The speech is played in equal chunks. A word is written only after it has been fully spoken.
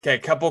Okay, a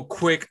couple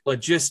quick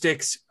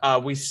logistics.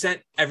 We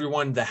sent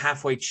everyone the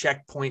halfway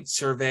checkpoint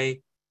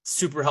survey.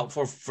 Super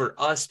helpful for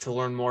us to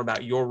learn more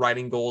about your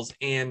writing goals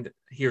and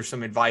hear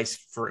some advice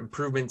for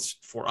improvements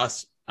for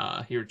us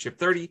here at Chip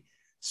 30.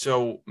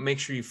 So make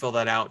sure you fill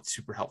that out.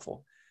 Super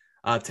helpful.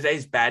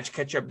 Today's badge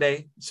catch-up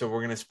day. So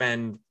we're going to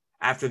spend,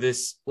 after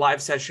this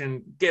live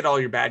session, get all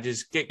your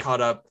badges, get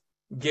caught up,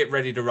 get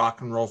ready to rock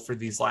and roll for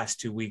these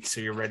last 2 weeks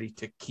so you're ready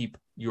to keep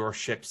your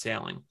ship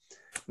sailing.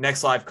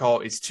 Next live call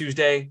is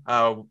Tuesday.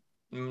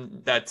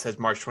 That says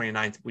March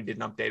 29th. We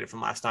didn't update it from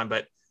last time,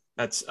 but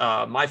that's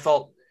my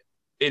fault.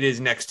 It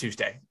is next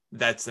Tuesday.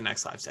 That's the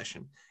next live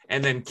session.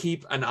 And then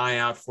keep an eye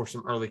out for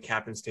some early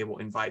Captain's Table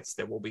invites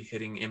that will be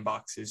hitting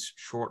inboxes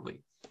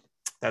shortly.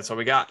 That's all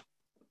we got.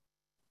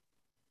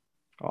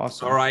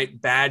 Awesome. All right,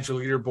 badge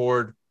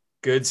leaderboard.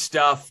 Good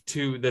stuff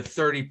to the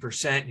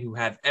 30% who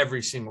have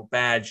every single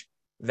badge.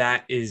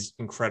 That is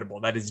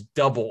incredible. That is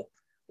double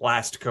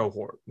last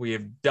cohort. We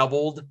have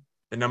doubled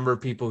the number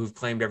of people who've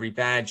claimed every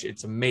badge.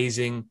 It's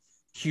amazing.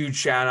 Huge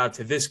shout out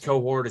to this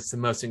cohort. It's the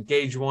most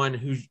engaged one.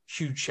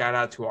 Huge shout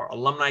out to our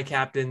alumni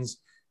captains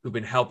who've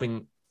been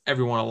helping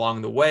everyone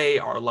along the way,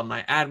 our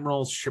alumni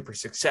admirals, shipper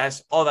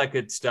success, all that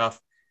good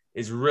stuff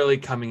is really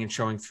coming and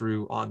showing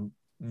through on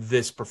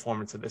this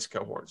performance of this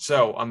cohort.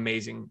 So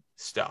amazing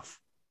stuff.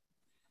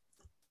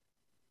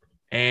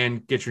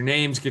 And get your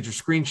names, get your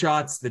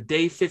screenshots. The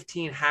day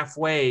 15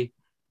 halfway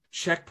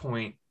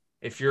checkpoint.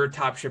 If you're a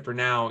top shipper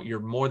now,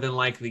 you're more than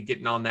likely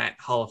getting on that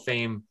Hall of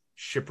Fame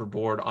shipper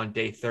board on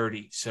day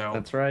 30. So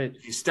that's right.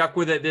 If you stuck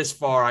with it this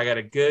far, I got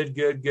a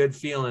good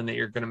feeling that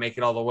you're going to make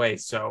it all the way.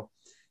 So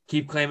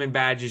keep claiming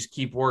badges,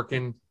 keep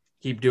working,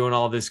 keep doing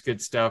all this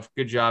good stuff.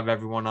 Good job,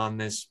 everyone on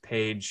this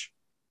page.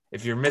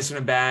 If you're missing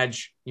a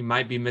badge, you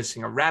might be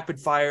missing a rapid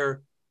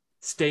fire.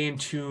 Stay in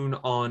tune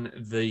on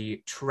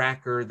the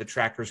tracker. The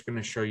tracker is going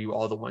to show you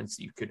all the ones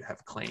that you could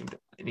have claimed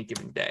any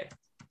given day.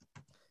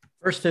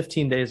 First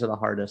 15 days are the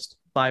hardest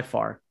by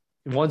far.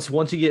 Once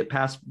you get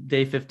past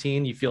day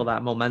 15, you feel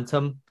that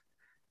momentum.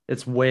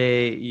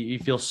 You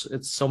feel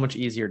it's so much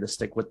easier to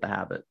stick with the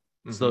habit.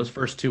 It's those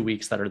first 2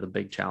 weeks that are the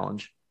big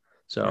challenge.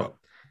 So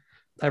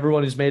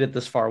everyone who's made it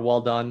this far,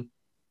 well done.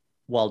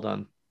 Well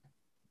done.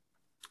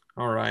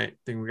 All right. I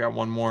think we got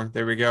one more.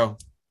 There we go.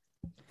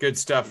 Good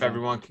stuff,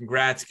 everyone.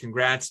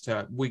 Congrats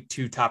to week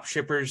 2 top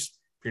shippers.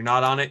 If you're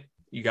not on it,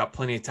 you got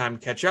plenty of time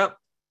to catch up.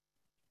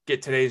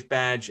 Get today's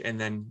badge and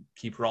then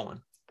keep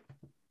rolling.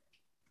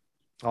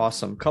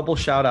 Awesome. Couple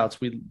shout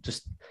outs. We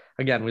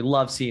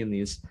love seeing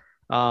these.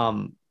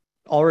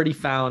 Already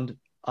found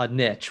a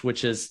niche,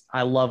 which is,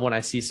 I love when I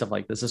see stuff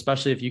like this,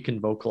 especially if you can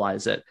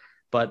vocalize it,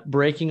 but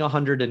breaking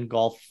 100 in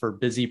golf for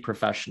busy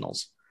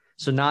professionals.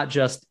 So not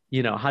just,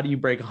 how do you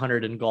break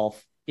 100 in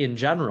golf in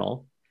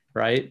general,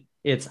 right?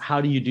 It's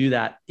how do you do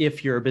that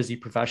if you're a busy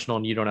professional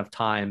and you don't have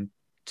time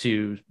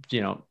to,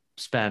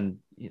 spend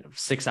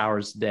 6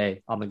 hours a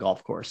day on the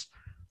golf course.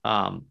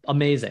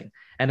 Amazing.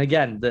 And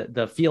again,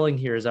 the feeling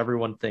here is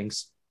everyone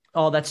thinks,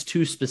 oh, that's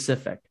too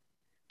specific.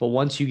 But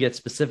once you get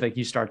specific,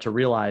 you start to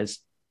realize,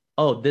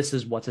 oh, this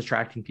is what's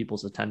attracting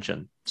people's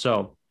attention.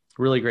 So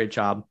really great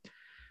job.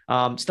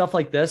 Stuff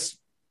like this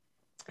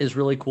is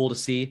really cool to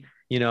see.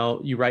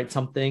 You write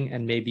something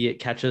and maybe it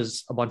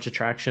catches a bunch of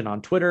traction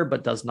on Twitter,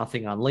 but does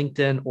nothing on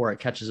LinkedIn, or it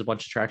catches a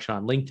bunch of traction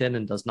on LinkedIn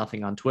and does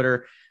nothing on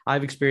Twitter.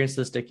 I've experienced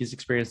this. Dickie's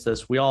experienced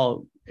this. We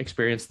all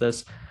experience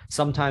this.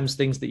 Sometimes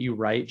things that you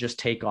write just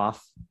take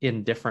off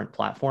in different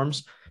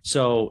platforms.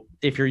 So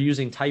if you're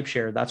using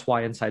TypeShare, that's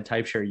why inside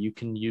TypeShare, you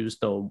can use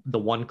the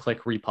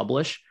one-click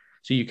republish.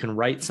 So you can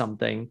write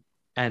something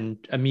and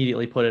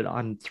immediately put it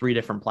on 3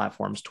 different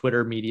platforms,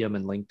 Twitter, Medium,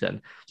 and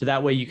LinkedIn. So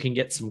that way you can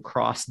get some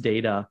cross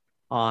data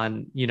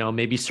on,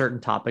 maybe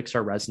certain topics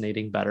are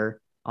resonating better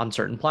on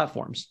certain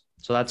platforms.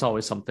 So that's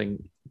always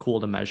something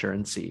cool to measure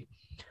and see.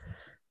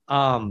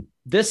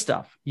 This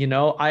stuff,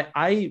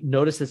 I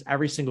notice this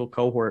every single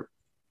cohort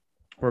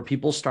where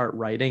people start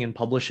writing and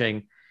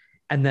publishing,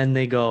 and then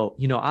they go,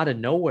 out of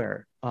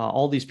nowhere,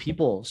 all these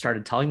people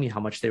started telling me how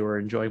much they were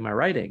enjoying my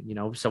writing.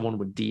 Someone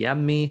would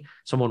DM me,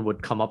 someone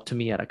would come up to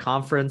me at a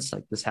conference,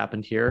 like this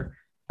happened here.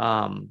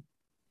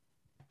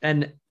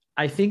 And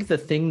I think the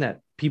thing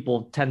that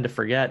people tend to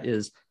forget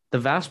is the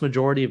vast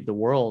majority of the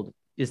world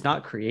is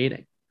not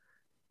creating.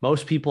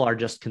 Most people are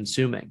just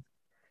consuming.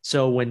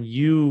 So when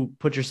you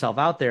put yourself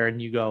out there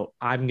and you go,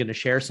 I'm going to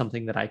share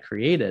something that I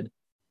created,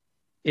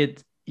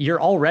 you're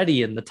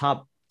already in the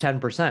top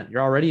 10%.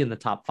 You're already in the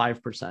top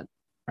 5%,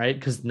 right?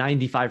 Because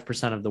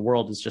 95% of the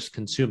world is just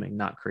consuming,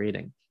 not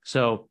creating.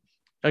 So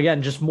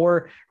again, just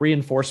more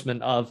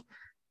reinforcement of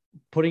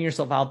putting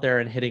yourself out there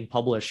and hitting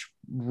publish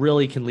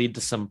really can lead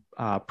to some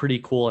pretty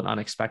cool and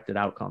unexpected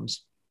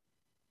outcomes.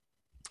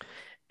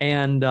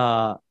 And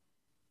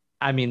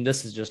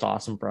this is just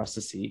awesome for us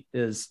to see,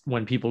 is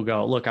when people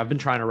go, look, I've been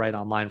trying to write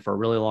online for a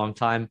really long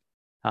time.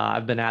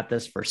 I've been at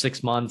this for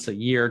 6 months, a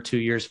year, 2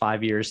 years,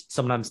 5 years,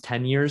 sometimes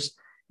 10 years.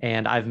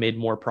 And I've made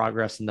more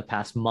progress in the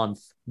past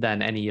month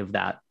than any of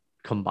that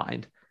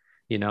combined,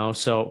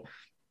 So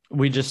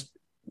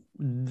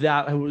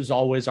that was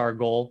always our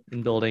goal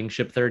in building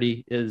Ship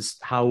 30, is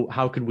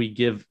how could we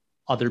give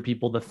other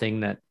people the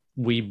thing that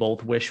we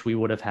both wish we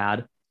would have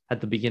had at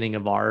the beginning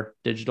of our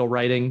digital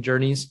writing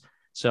journeys.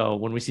 So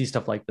when we see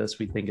stuff like this,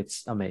 we think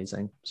it's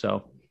amazing.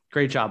 So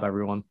great job,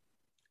 everyone.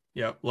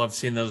 Yep. Love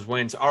seeing those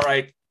wins. All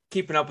right.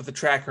 Keeping up with the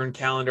tracker and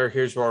calendar.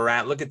 Here's where we're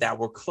at. Look at that.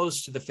 We're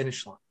close to the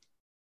finish line.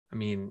 I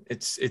mean,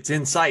 it's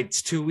in sight.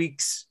 It's 2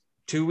 weeks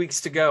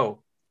to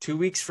go. 2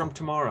 weeks from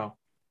tomorrow.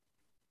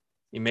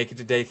 You make it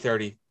to day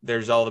 30.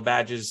 There's all the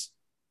badges.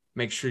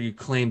 Make sure you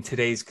claim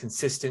today's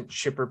consistent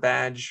shipper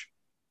badge.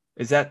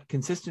 Is that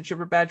consistent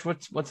shipper badge?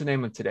 What's the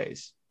name of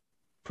today's?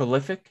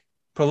 Prolific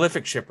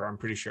shipper, I'm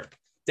pretty sure.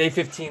 Day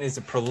 15 is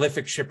a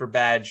prolific shipper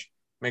badge.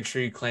 Make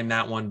sure you claim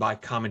that one by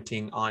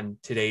commenting on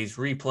today's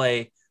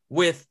replay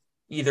with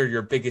either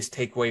your biggest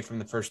takeaway from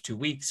the first 2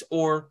 weeks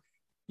or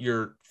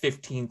your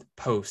 15th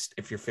post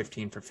if you're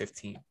 15 for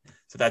 15.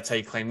 So that's how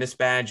you claim this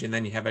badge. And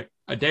then you have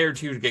a day or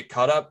two to get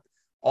caught up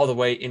all the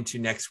way into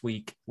next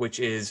week, which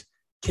is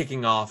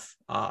kicking off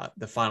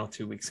the final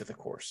 2 weeks of the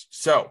course.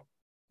 So,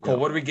 Cole,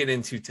 what do we get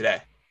into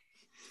today?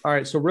 All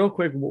right. So real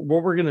quick,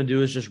 what we're going to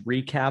do is just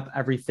recap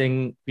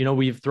everything.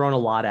 We've thrown a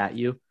lot at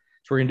you.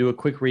 So we're going to do a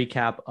quick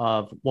recap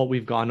of what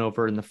we've gone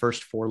over in the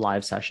first 4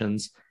 live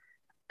sessions.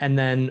 And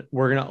then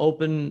we're going to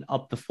open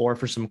up the floor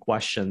for some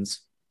questions.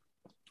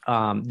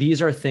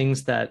 These are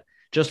things that,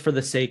 just for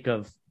the sake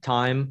of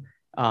time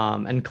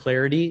and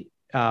clarity,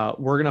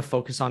 we're going to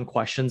focus on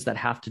questions that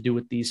have to do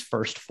with these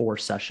first 4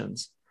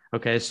 sessions.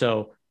 Okay.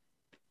 So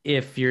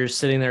if you're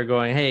sitting there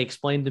going, hey,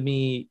 explain to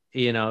me,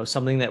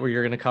 something that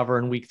you're going to cover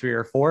in week 3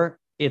 or 4,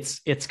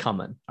 it's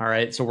coming. All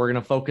right. So we're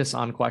going to focus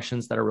on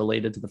questions that are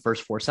related to the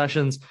first 4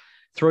 sessions.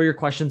 Throw your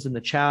questions in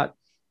the chat.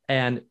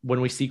 And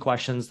when we see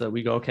questions that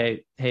we go,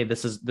 okay, hey,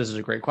 this is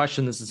a great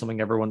question. This is something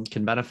everyone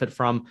can benefit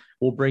from.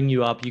 We'll bring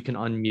you up. You can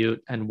unmute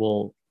and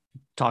we'll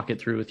talk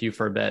it through with you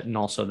for a bit. And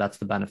also that's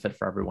the benefit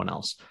for everyone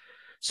else.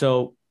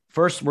 So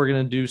first, we're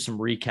going to do some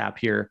recap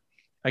here.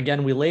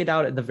 Again, we laid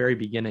out at the very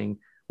beginning,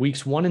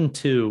 weeks 1 and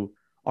 2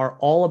 are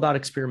all about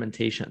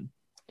experimentation.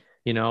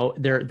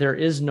 There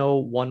is no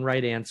one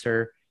right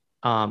answer.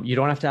 You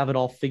don't have to have it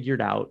all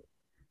figured out.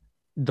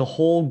 The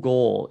whole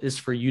goal is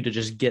for you to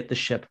just get the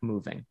ship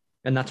moving.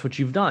 And that's what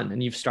you've done.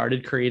 And you've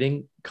started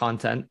creating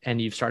content and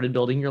you've started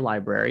building your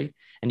library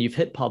and you've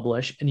hit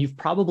publish and you've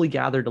probably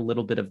gathered a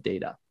little bit of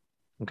data.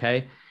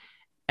 Okay.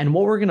 And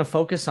what we're going to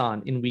focus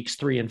on in weeks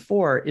 3 and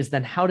 4 is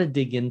then how to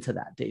dig into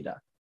that data,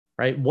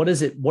 right? What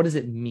does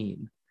it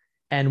mean?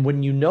 And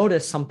when you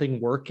notice something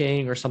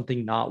working or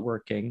something not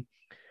working,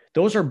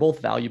 those are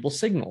both valuable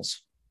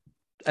signals.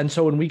 And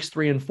so in weeks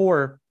 3 and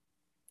 4,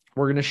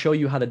 we're going to show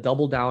you how to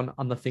double down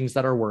on the things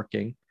that are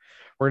working.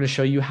 We're going to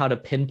show you how to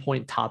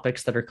pinpoint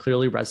topics that are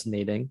clearly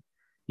resonating,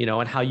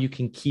 and how you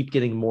can keep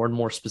getting more and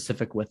more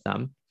specific with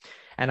them.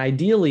 And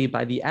ideally,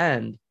 by the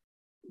end,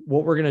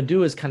 what we're going to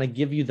do is kind of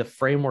give you the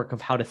framework of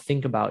how to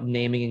think about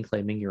naming and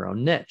claiming your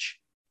own niche.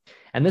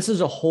 And this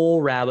is a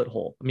whole rabbit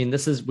hole. I mean,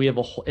 we have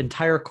a whole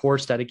entire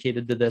course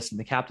dedicated to this in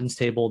the captain's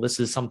table. This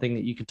is something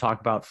that you could talk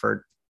about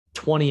for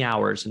 20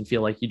 hours and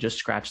feel like you just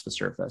scratched the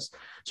surface.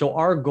 So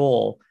our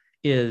goal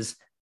is,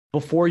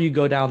 before you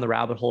go down the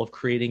rabbit hole of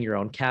creating your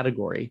own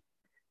category,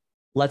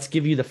 let's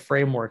give you the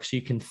framework so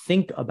you can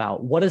think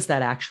about, what does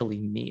that actually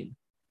mean?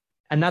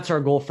 And that's our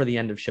goal for the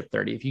end of Ship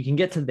 30. If you can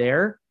get to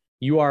there,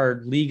 you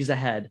are leagues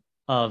ahead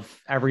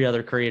of every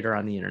other creator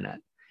on the internet.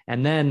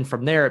 And then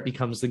from there, it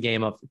becomes the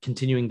game of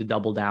continuing to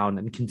double down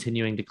and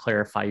continuing to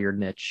clarify your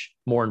niche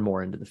more and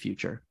more into the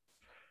future.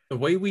 The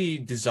way we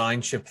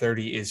design Ship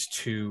 30 is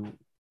to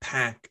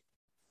pack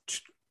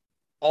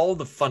all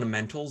the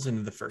fundamentals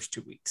into the first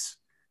 2 weeks.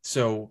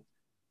 So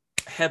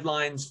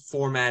headlines,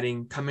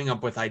 formatting, coming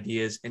up with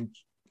ideas, and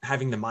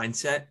having the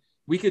mindset,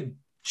 we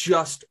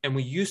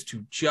used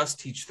to just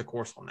teach the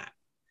course on that.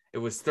 It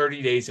was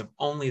 30 days of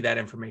only that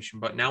information,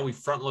 but now we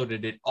front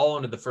loaded it all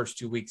into the first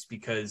 2 weeks,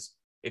 because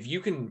if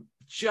you can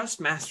just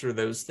master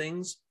those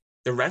things,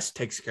 the rest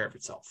takes care of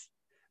itself.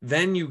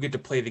 Then you get to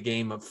play the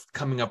game of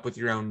coming up with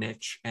your own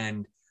niche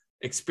and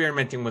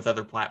experimenting with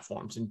other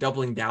platforms and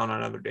doubling down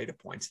on other data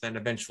points. Then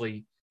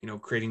eventually,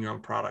 creating your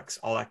own products,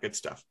 all that good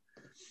stuff.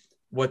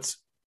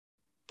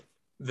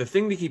 The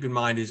thing to keep in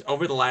mind is,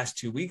 over the last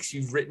 2 weeks,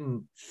 you've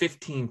written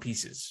 15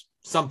 pieces,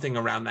 something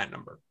around that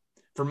number.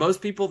 For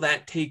most people,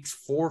 that takes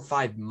 4 or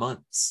 5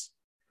 months,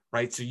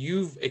 right? So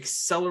you've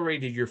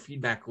accelerated your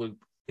feedback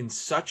loop in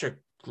such a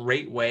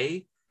great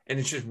way. And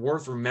it's just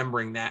worth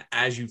remembering that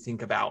as you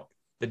think about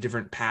the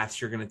different paths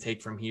you're going to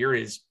take from here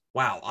is,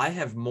 wow, I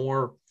have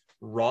more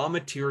raw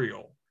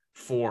material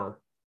for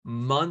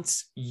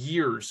months,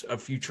 years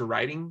of future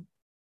writing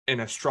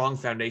and a strong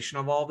foundation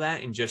of all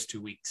that in just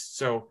 2 weeks.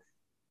 So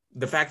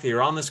the fact that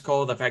you're on this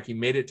call, the fact you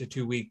made it to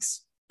 2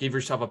 weeks, give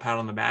yourself a pat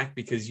on the back,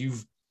 because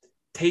you've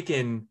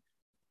taken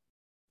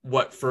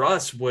what for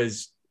us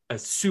was a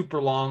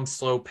super long,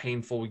 slow,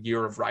 painful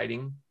year of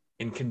writing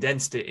and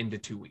condensed it into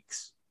 2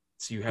 weeks.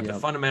 So you have the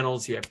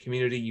fundamentals, you have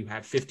community, you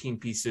have 15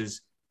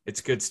 pieces.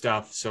 It's good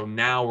stuff. So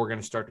now we're going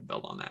to start to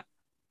build on that.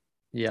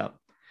 Yeah.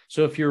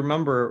 So if you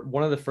remember,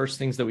 one of the first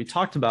things that we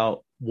talked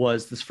about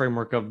was this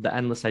framework of the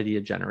endless idea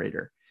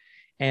generator.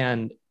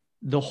 And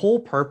the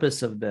whole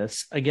purpose of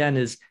this, again,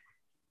 is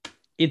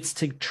it's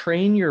to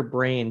train your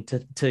brain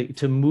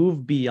to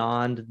move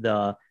beyond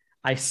the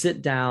I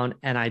sit down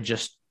and I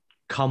just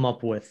come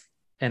up with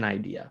an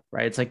idea,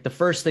 right? It's like the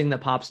first thing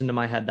that pops into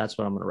my head, that's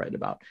what I'm going to write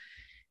about.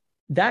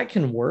 That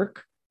can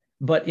work,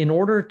 but in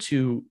order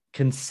to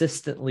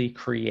consistently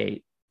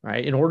create,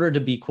 right, in order to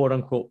be quote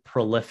unquote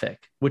prolific,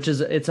 which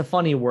is, it's a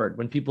funny word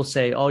when people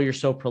say, oh, you're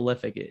so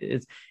prolific,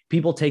 it's,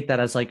 people take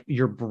that as like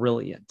you're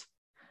brilliant.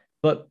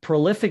 But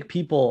prolific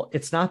people,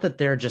 it's not that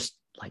they're just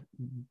like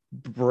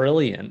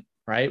brilliant,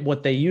 right?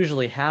 What they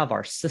usually have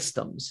are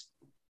systems.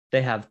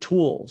 They have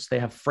tools, they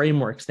have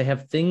frameworks, they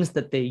have things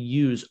that they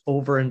use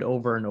over and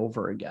over and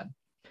over again.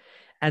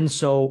 And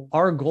so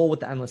our goal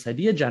with the endless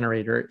idea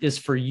generator is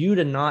for you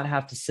to not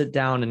have to sit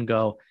down and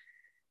go,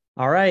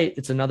 all right,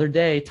 it's another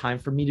day, time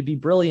for me to be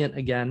brilliant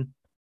again,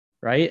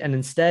 right? And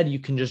instead you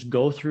can just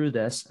go through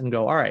this and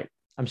go, all right,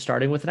 I'm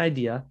starting with an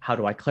idea. How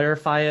do I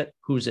clarify it?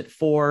 Who's it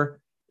for?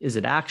 Is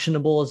it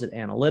actionable? Is it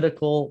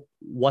analytical?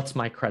 What's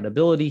my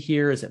credibility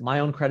here? Is it my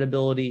own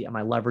credibility? Am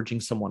I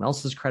leveraging someone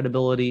else's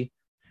credibility?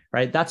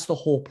 Right? That's the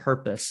whole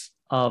purpose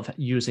of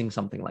using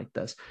something like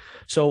this.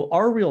 So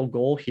our real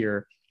goal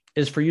here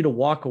is for you to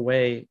walk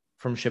away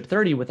from Ship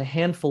 30 with a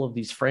handful of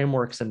these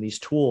frameworks and these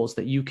tools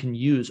that you can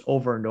use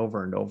over and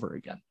over and over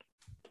again.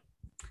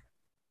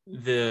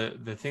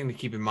 The thing to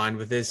keep in mind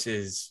with this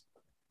is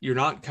you're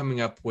not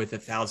coming up with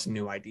 1,000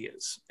 new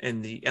ideas.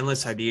 And the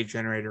endless idea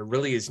generator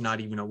really is not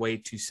even a way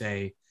to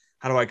say,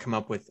 how do I come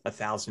up with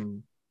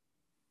 1,000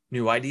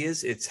 new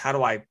ideas? It's how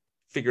do I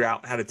figure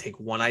out how to take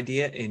one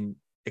idea and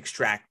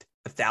extract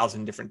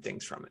 1,000 different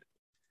things from it.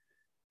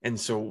 And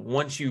so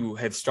once you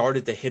have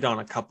started to hit on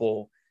a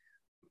couple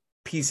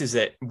pieces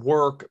that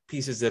work,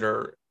 pieces that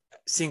are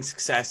seeing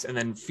success, and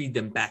then feed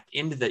them back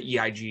into the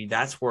EIG,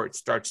 that's where it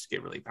starts to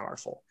get really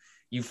powerful.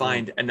 You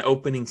find an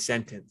opening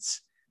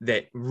sentence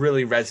that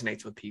really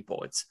resonates with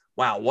people. It's,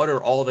 wow, what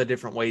are all the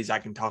different ways I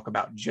can talk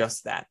about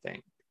just that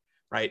thing,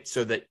 right?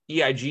 So the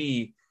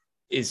EIG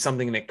is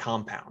something that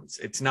compounds.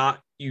 It's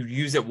not you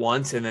use it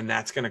once and then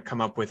that's going to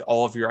come up with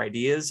all of your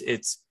ideas.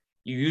 It's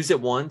you use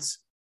it once,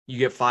 you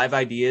get 5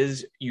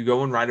 ideas, you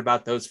go and write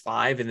about those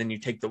 5, and then you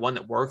take the one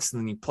that works and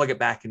then you plug it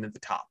back into the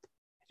top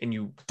and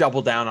you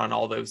double down on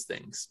all those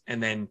things.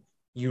 And then,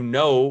 you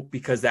know,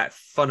 because that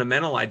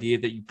fundamental idea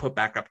that you put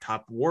back up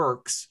top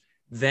works,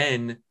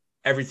 then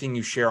everything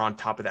you share on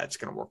top of that's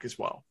going to work as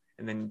well.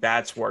 And then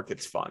that's where it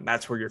gets fun.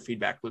 That's where your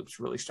feedback loops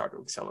really start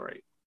to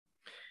accelerate.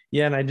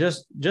 Yeah. And I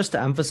just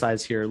to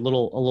emphasize here, a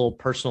little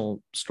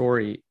personal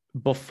story.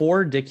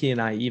 Before Dickie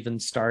and I even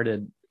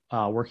started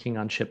working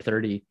on Ship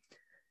 30,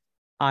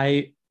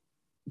 I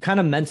kind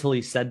of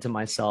mentally said to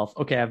myself,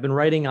 okay, I've been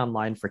writing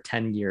online for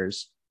 10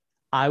 years.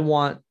 I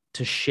want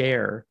to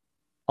share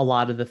a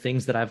lot of the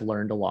things that I've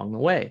learned along the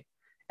way.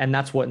 And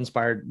that's what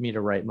inspired me to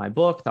write my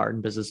book, The Art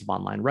and Business of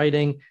Online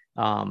Writing.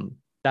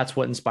 That's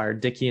what inspired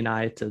Dickie and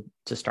I to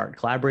start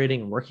collaborating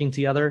and working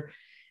together.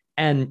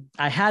 And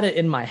I had it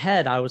in my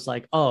head. I was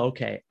like, oh,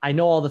 okay, I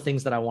know all the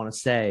things that I want to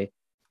say.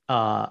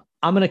 I'm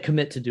going to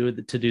commit to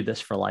do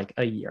this for like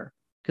a year.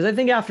 Because I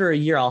think after a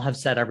year, I'll have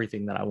said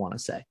everything that I want to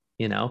say,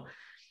 you know?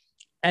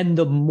 And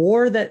the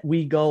more that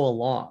we go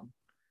along,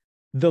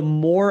 the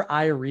more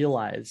I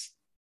realize,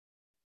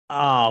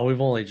 oh,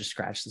 we've only just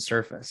scratched the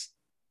surface.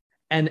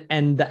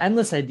 And the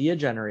endless idea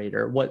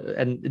generator,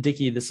 and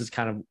Dickie, this is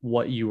kind of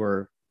what you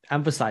were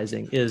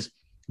emphasizing, is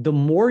the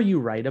more you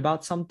write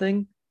about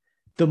something,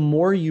 the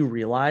more you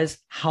realize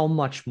how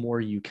much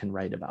more you can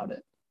write about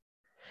it.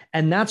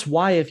 And that's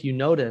why, if you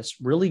notice,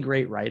 really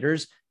great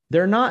writers,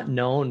 they're not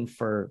known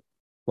for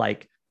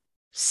like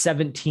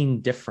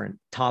 17 different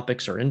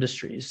topics or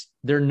industries.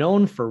 They're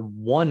known for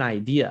one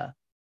idea,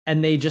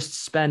 and they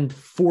just spend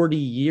 40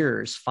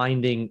 years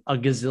finding a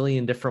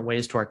gazillion different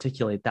ways to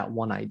articulate that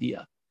one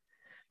idea.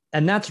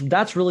 And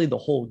that's really the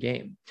whole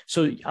game.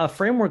 So a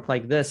framework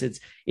like this,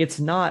 it's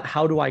not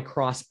how do I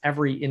cross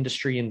every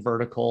industry and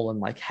vertical and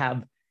like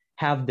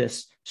have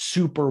this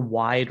super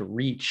wide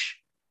reach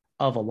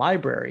of a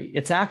library.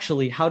 It's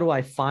actually how do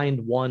I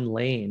find one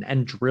lane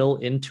and drill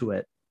into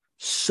it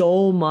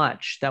so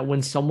much that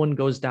when someone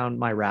goes down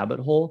my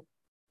rabbit hole,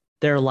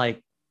 they're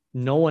like,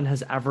 no one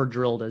has ever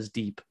drilled as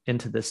deep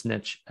into this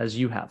niche as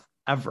you have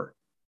ever.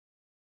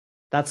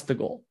 That's the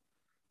goal.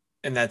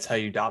 And that's how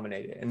you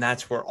dominate it. And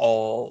that's where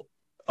all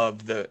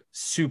of the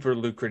super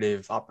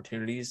lucrative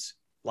opportunities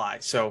lie.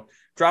 So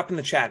drop in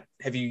the chat.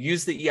 Have you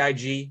used the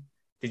EIG?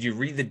 Did you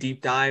read the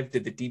deep dive?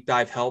 Did the deep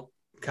dive help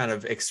kind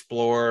of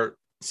explore,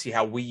 see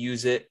how we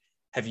use it?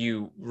 Have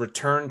you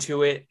returned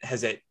to it?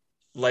 Has it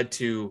led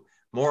to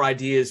more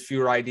ideas,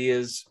 fewer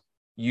ideas?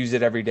 Use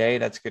it every day.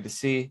 That's good to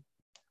see.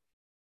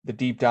 The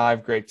deep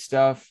dive, great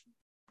stuff.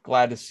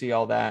 Glad to see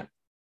all that.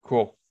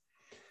 Cool.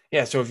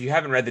 Yeah, so if you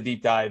haven't read the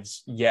deep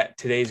dives yet,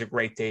 today's a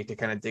great day to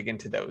kind of dig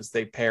into those.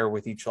 They pair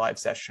with each live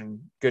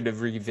session. Good to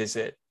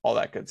revisit all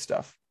that good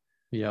stuff.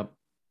 Yep.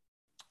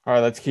 All right,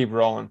 let's keep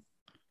rolling.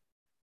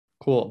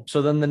 Cool.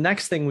 So then the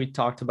next thing we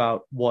talked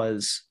about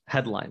was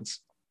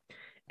headlines.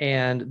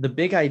 And the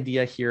big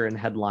idea here in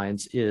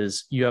headlines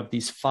is you have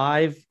these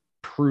 5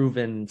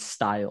 proven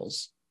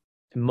styles.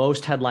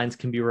 Most headlines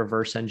can be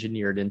reverse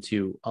engineered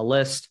into a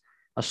list,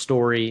 a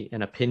story,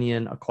 an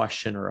opinion, a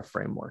question, or a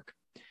framework.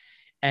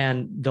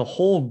 And the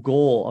whole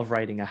goal of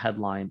writing a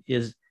headline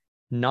is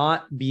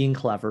not being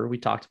clever. We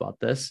talked about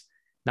this,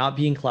 not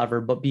being clever,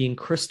 but being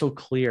crystal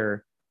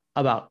clear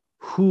about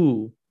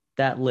who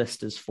that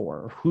list is for,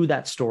 or who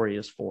that story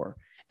is for,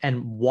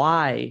 and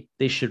why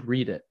they should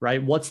read it,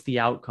 right? What's the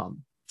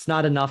outcome? It's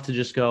not enough to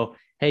just go,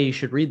 hey, you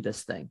should read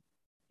this thing.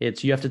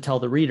 It's you have to tell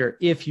the reader,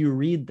 if you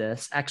read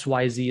this,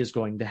 XYZ is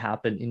going to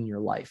happen in your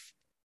life,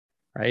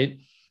 right?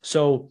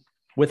 So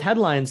with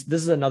headlines,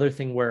 this is another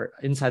thing where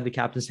inside the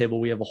Captain's Table,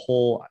 we have a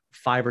whole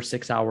 5 or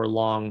 6 hour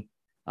long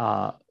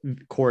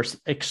course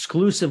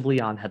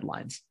exclusively on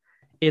headlines.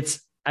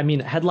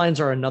 Headlines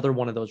are another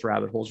one of those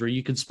rabbit holes where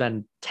you could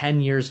spend 10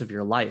 years of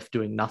your life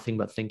doing nothing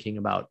but thinking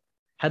about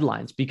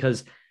headlines,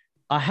 because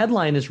a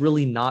headline is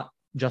really not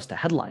just a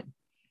headline.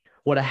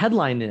 What a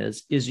headline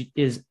is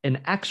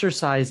an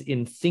exercise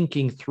in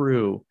thinking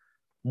through,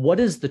 what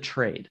is the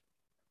trade?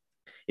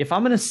 If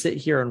I'm going to sit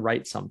here and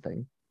write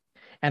something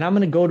and I'm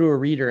going to go to a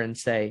reader and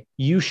say,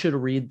 you should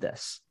read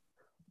this,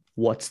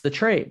 what's the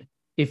trade?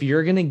 If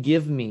you're going to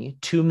give me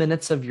 2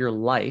 minutes of your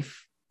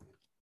life,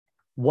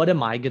 what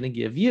am I going to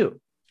give you?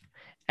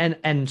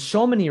 And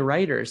so many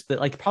writers that,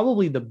 like,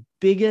 probably the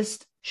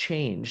biggest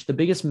change, the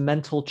biggest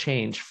mental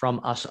change from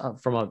us,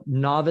 from a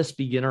novice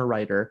beginner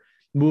writer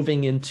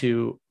moving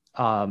into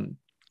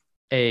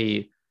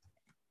a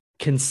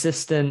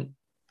consistent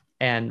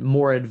and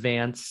more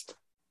advanced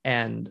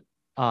and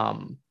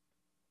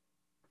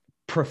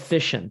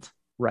proficient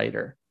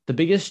writer. The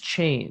biggest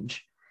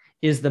change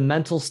is the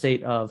mental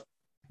state of,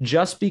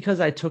 just because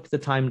I took the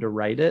time to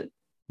write it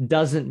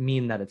doesn't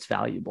mean that it's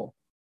valuable.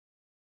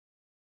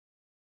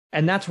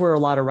 And that's where a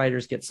lot of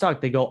writers get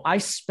stuck. They go, I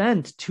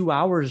spent 2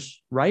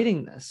 hours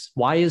writing this.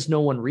 Why is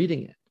no one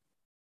reading it?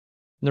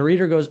 And the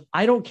reader goes,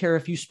 I don't care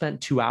if you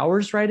spent 2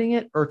 hours writing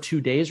it or 2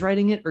 days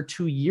writing it or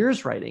 2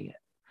 years writing it.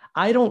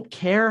 I don't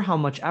care how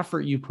much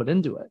effort you put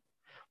into it.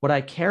 What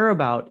I care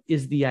about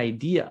is the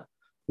idea.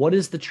 What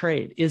is the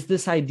trade? Is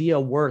this idea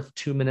worth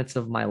 2 minutes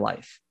of my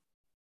life?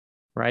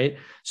 Right?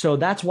 So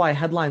that's why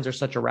headlines are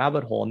such a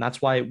rabbit hole. And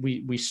that's why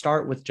we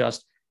start with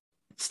just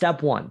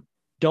step 1.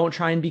 Don't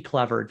try and be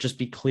clever. Just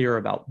be clear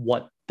about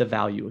what the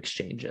value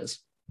exchange is.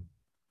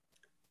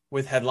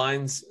 With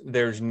headlines,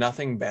 there's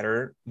nothing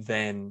better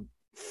than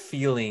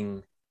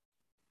feeling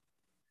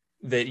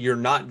that you're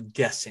not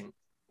guessing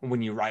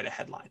when you write a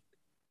headline.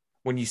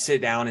 When you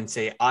sit down and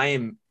say,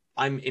 I'm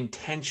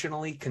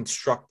intentionally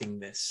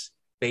constructing this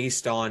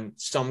based on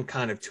some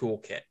kind of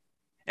toolkit.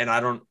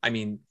 And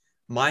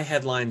my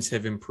headlines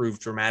have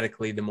improved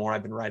dramatically the more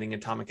I've been writing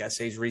atomic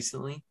essays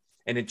recently.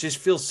 And it just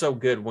feels so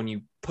good when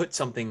you put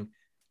something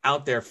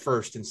out there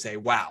first and say,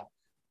 wow,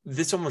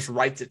 this almost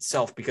writes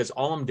itself, because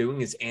all I'm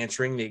doing is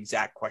answering the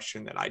exact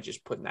question that I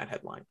just put in that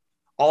headline.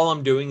 All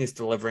I'm doing is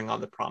delivering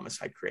on the promise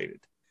I created.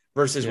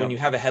 Versus when you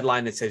have a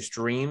headline that says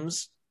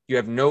dreams, you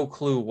have no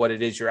clue what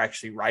it is you're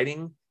actually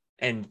writing,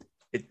 and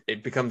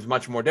it becomes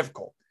much more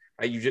difficult.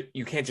 Right?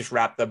 You can't just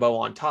wrap the bow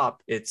on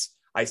top.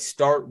 I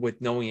start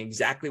with knowing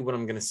exactly what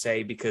I'm going to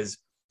say, because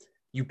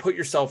you put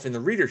yourself in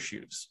the reader's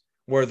shoes,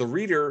 where the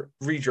reader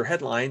reads your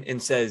headline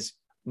and says,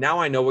 now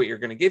I know what you're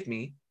going to give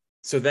me.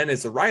 So then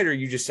as a writer,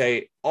 you just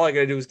say, all I got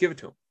to do is give it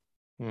to him.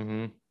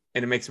 Mm-hmm.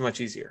 And it makes it much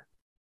easier.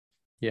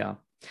 Yeah.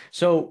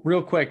 So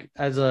real quick,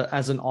 as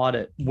an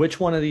audit, which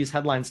one of these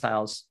headline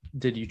styles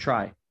did you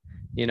try?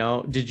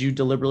 Did you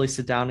deliberately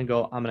sit down and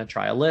go, I'm going to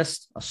try a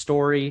list, a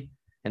story,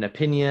 an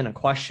opinion, a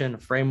question, a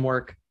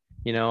framework?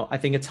 I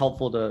think it's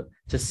helpful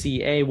to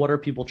see, A, what are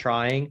people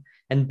trying?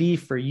 And B,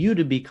 for you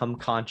to become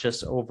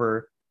conscious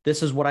over,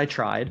 this is what I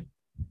tried.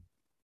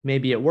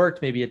 Maybe it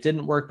worked, maybe it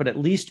didn't work, but at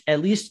least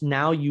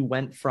now you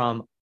went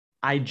from,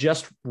 I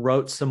just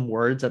wrote some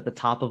words at the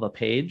top of a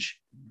page,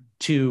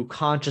 to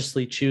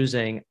consciously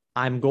choosing,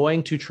 I'm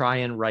going to try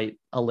and write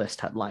a list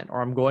headline, or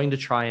I'm going to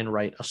try and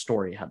write a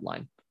story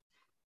headline.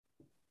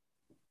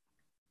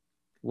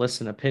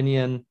 List and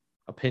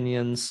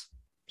opinions,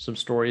 some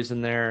stories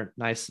in there.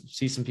 Nice.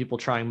 See some people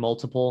trying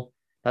multiple.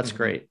 That's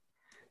great.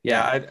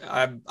 Yeah.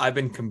 I've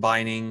been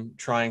combining,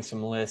 trying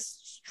some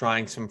lists,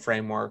 trying some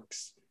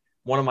frameworks.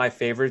 One of my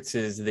favorites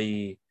is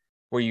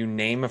where you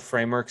name a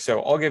framework.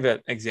 So I'll give an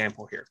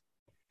example here.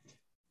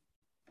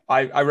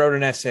 I wrote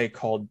an essay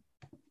called,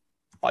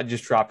 I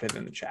just dropped it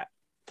in the chat,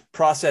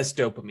 Process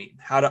Dopamine,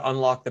 How to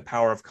Unlock the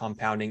Power of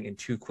Compounding and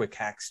 2 Quick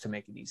Hacks to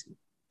Make It Easy.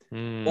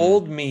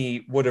 Old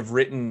me would have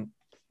written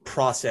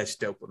Process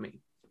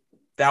Dopamine.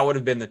 That would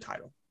have been the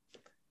title.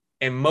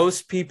 And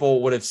most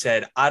people would have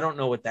said, I don't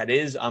know what that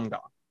is. I'm gone.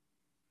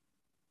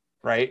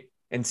 Right?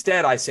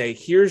 Instead, I say,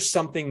 here's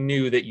something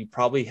new that you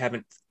probably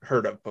haven't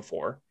heard of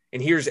before.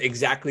 And here's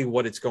exactly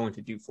what it's going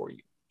to do for you,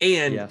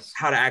 and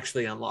how to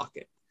actually unlock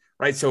it.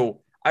 Right?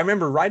 So I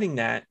remember writing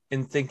that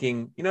and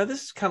thinking,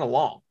 this is kind of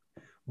long.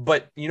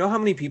 But you know how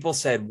many people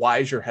said, why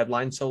is your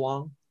headline so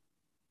long?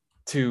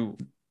 To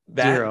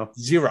that?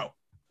 Zero.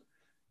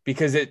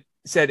 Because it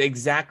said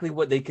exactly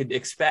what they could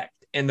expect.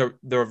 And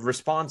the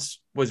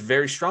response was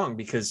very strong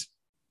because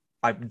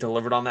I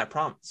delivered on that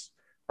promise,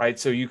 right?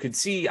 So you could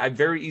see I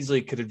very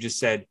easily could have just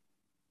said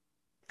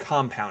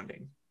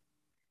compounding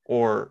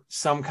or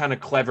some kind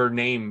of clever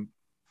name.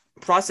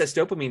 Processed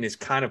dopamine is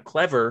kind of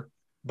clever,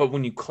 but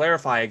when you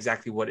clarify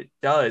exactly what it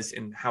does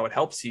and how it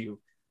helps you,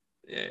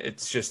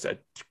 it's just a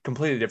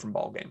completely different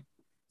ball game.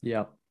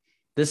 Yeah.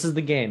 This is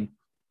the game.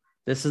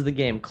 This is the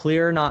game.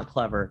 Clear, not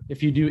clever.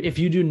 If you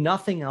do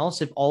nothing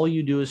else, if all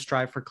you do is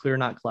strive for clear,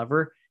 not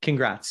clever,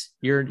 congrats.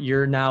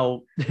 You're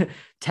now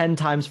 10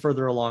 times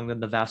further along than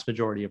the vast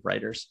majority of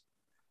writers.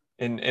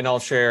 And I'll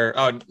share.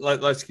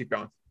 Let's keep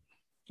going.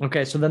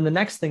 Okay. So then the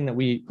next thing that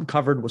we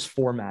covered was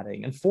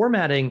formatting. And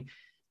formatting,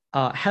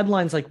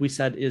 headlines, like we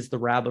said, is the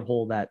rabbit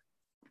hole that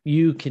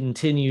you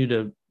continue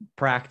to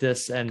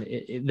practice. And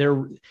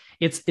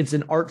it's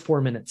an art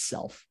form in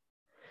itself.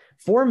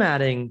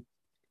 Formatting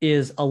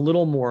is a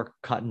little more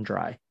cut and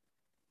dry.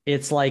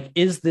 It's like,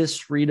 is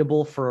this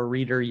readable for a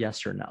reader?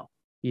 Yes or no?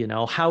 You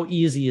know, how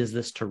easy is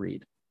this to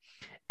read?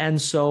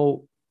 And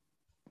so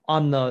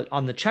on the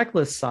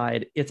checklist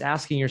side, it's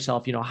asking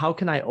yourself, you know, how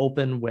can I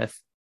open with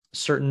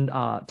certain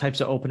types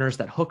of openers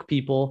that hook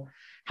people?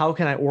 How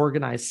can I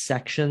organize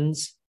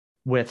sections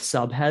with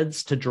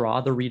subheads to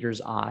draw the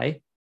reader's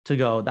eye to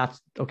go,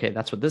 that's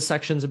what this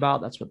section's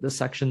about. That's what this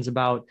section's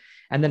about.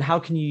 And then how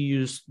can you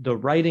use the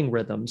writing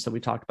rhythms that we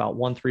talked about,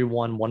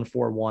 131,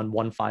 141,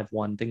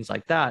 151, things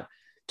like that,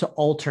 to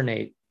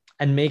alternate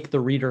and make the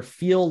reader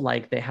feel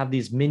like they have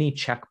these mini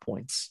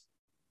checkpoints.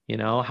 You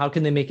know, how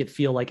can they make it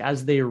feel like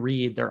as they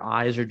read, their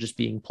eyes are just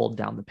being pulled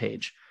down the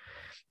page?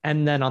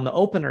 And then on the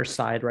opener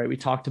side, right, we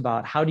talked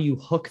about how do you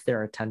hook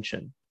their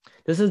attention?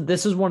 This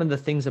is one of the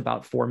things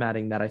about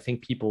formatting that I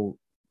think people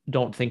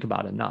don't think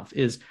about enough,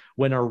 is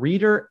when a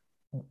reader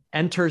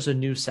enters a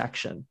new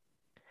section,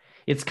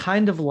 it's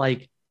kind of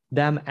like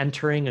them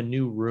entering a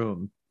new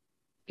room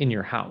in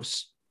your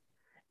house.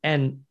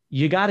 And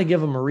you got to give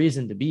them a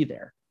reason to be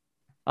there.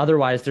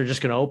 Otherwise, they're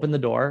just going to open the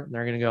door and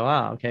they're going to go,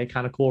 okay,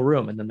 kind of cool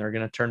room. And then they're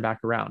going to turn back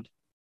around,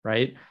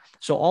 right?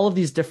 So all of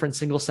these different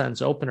single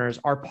sentence openers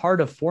are part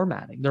of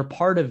formatting. They're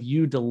part of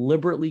you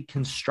deliberately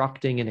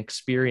constructing an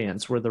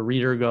experience where the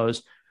reader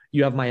goes,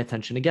 you have my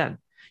attention again.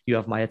 You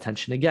have my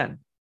attention again.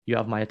 You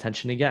have my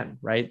attention again,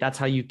 right? That's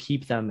how you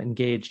keep them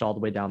engaged all the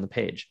way down the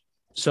page.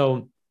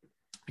 So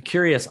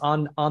curious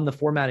on the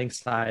formatting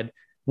side,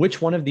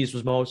 which one of these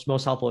was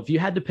most helpful? If you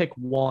had to pick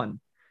one,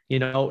 you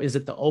know, is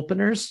it the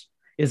openers?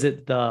 Is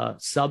it the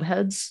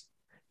subheads?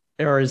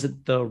 Or is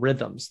it the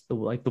rhythms,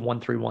 like the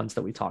 131s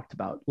that we talked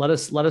about? Let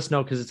us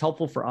know, because it's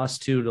helpful for us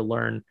too to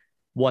learn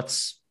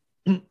what's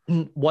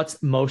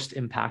most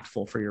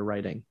impactful for your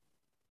writing.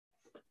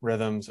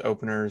 Rhythms,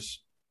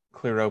 openers,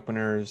 clear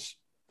openers,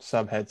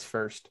 subheads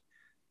first.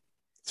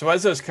 So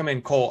as those come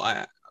in, Cole,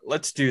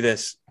 let's do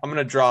this. I'm going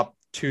to drop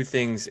two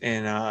things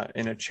in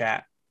a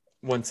chat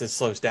once this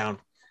slows down,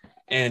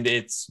 and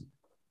it's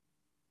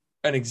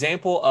an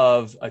example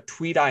of a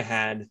tweet I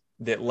had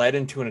that led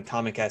into an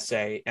atomic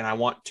essay. And I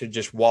want to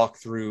just walk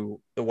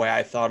through the way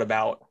I thought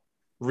about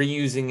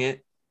reusing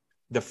it,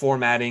 the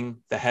formatting,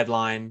 the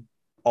headline,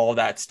 all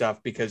that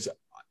stuff, because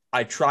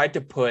I tried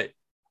to put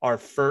our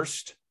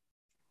first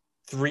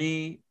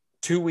 2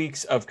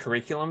 weeks of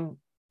curriculum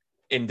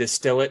and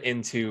distill it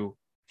into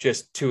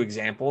just two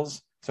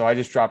examples. So I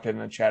just dropped it in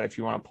the chat if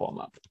you want to pull them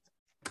up.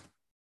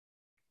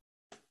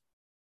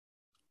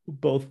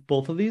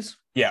 Both of these?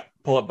 Yeah,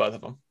 pull up both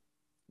of them.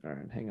 All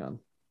right, hang on.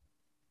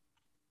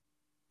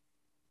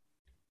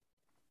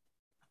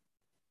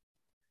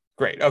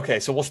 Great. Okay,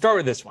 so we'll start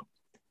with this one.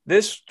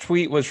 This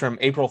tweet was from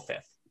April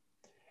 5th,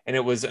 and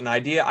it was an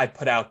idea I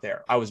put out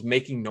there. I was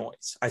making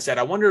noise. I said,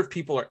 I wonder if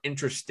people are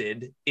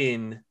interested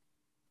in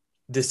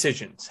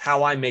decisions,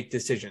 how I make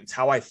decisions,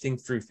 how I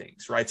think through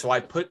things, right? So I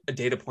put a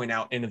data point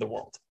out into the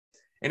world,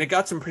 and it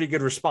got some pretty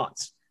good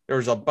response. There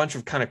was a bunch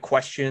of kind of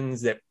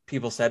questions that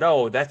people said,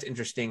 oh, that's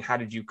interesting. How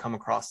did you come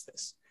across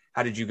this?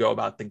 How did you go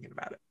about thinking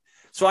about it?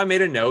 So I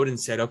made a note and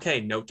said,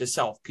 okay, note to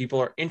self, people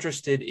are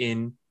interested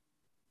in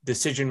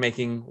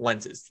decision-making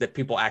lenses that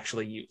people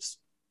actually use.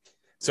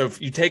 So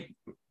if you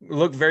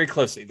look very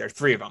closely, there are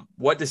three of them.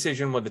 What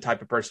decision would the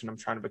type of person I'm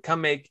trying to become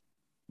make?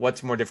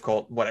 What's more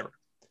difficult? Whatever.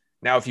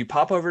 Now, if you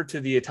pop over to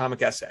the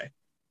atomic essay,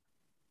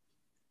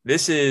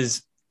 this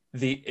is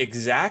the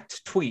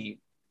exact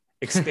tweet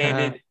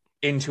expanded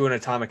into an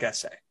atomic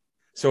essay.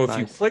 So if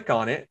you click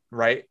on it,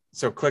 right?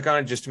 So click on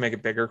it just to make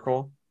it bigger,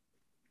 Cole.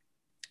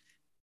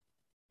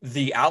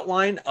 The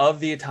outline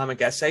of the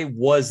atomic essay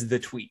was the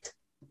tweet.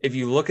 If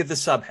you look at the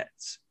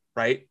subheads,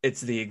 right,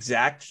 it's the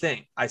exact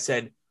thing. I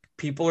said,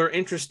 people are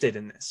interested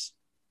in this.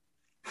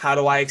 How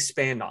do I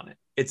expand on it?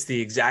 It's the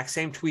exact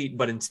same tweet,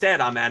 but instead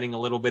I'm adding a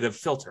little bit of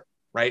filter,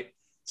 right?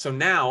 So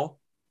now,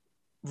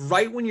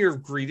 right when you're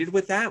greeted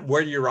with that,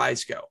 where do your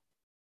eyes go?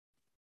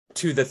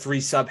 To the three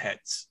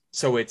subheads.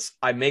 So it's,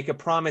 I make a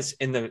promise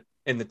in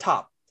the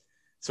top.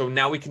 So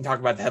now we can talk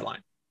about the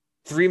headline.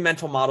 3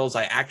 mental models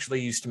I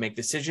actually use to make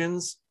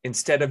decisions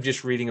instead of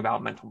just reading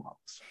about mental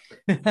models.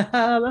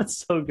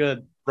 That's so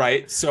good.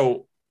 Right.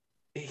 So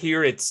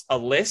here it's a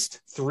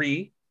list,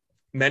 3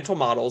 mental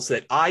models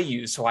that I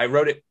use. So I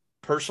wrote it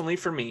personally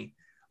for me,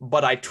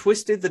 but I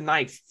twisted the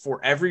knife for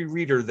every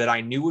reader that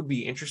I knew would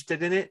be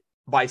interested in it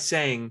by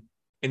saying,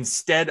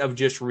 instead of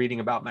just reading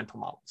about mental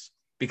models,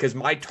 because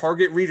my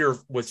target reader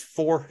was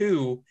for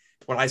who,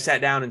 when I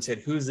sat down and said,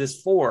 who's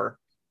this for?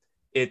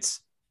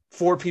 It's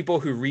for people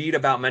who read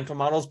about mental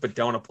models, but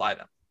don't apply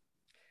them.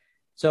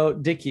 So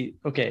Dickie,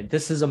 okay,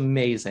 this is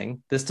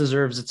amazing. This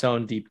deserves its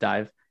own deep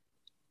dive.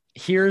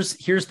 Here's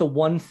the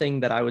one thing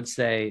that I would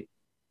say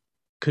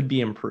could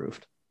be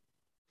improved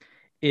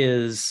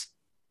is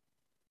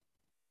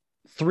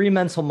 3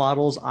 mental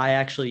models I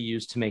actually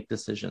use to make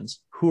decisions.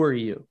 Who are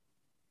you?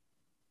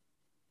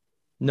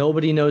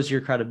 Nobody knows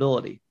your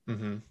credibility,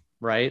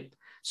 right?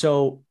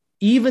 So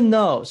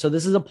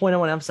this is a point I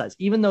want to emphasize,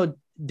 even though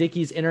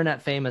Dickie's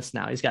internet famous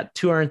now, he's got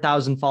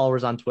 200,000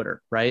 followers on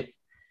Twitter, right?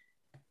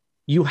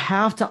 You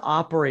have to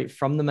operate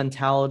from the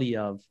mentality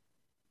of,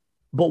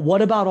 but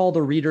what about all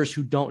the readers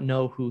who don't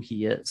know who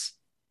he is,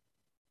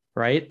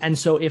 right? And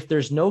so if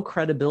there's no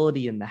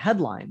credibility in the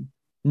headline,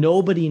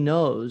 nobody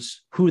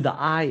knows who the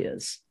I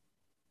is,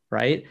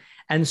 right?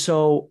 And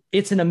so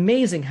it's an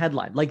amazing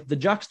headline. Like the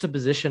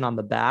juxtaposition on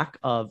the back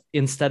of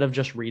instead of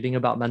just reading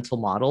about mental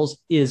models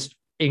is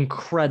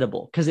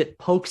incredible because it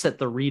pokes at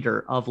the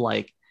reader of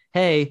like,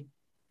 hey,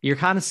 you're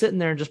kind of sitting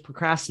there and just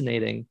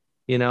procrastinating.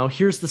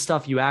 Here's the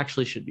stuff you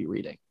actually should be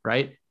reading,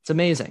 right? It's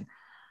amazing.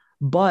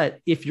 But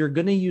if you're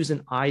going to use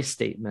an I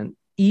statement,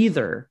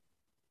 either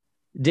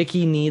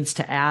Dickie needs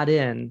to add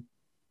in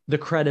the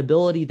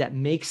credibility that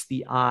makes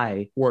the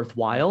I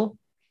worthwhile,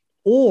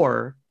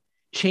 or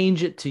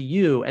change it to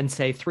you and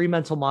say 3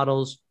 mental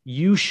models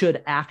you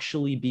should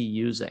actually be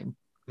using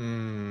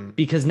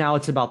because now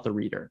it's about the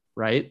reader,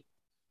 right?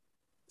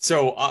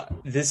 So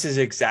this is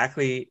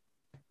exactly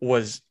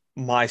was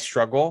my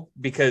struggle,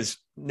 because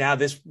now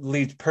this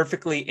leads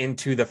perfectly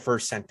into the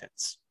first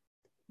sentence.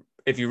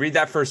 If you read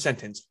that first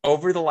sentence,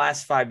 over the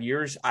last 5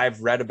 years,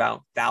 I've read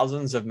about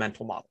thousands of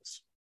mental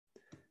models.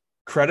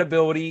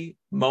 Credibility,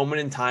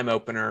 moment in time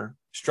opener,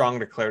 strong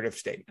declarative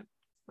statement,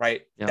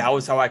 right? Yep. That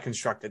was how I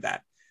constructed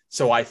that.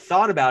 So I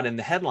thought about in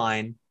the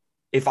headline,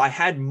 if I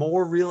had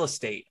more real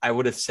estate, I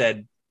would have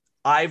said,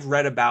 I've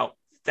read about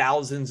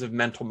thousands of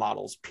mental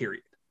models,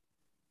 period.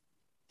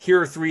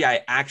 Here are 3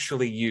 I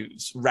actually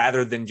use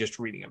rather than just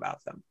reading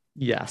about them.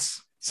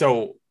 Yes.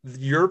 So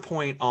your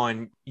point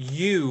on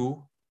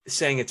you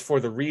saying it's for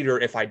the reader,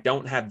 if I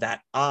don't have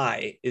that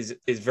I, is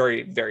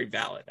very, very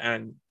valid.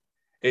 And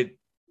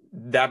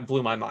that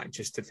blew my mind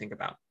just to think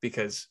about,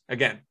 because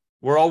again,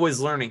 we're always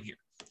learning here.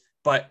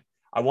 But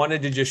I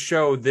wanted to just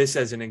show this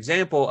as an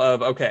example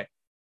of, okay,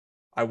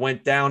 I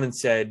went down and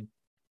said,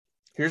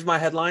 here's my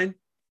headline,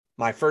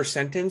 my first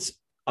sentence,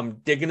 I'm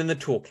digging in the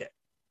toolkit.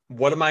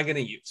 What am I going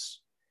to use?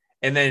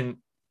 And then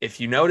if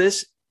you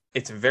notice,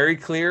 it's very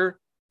clear,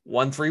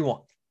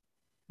 1-3-1.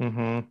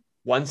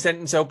 1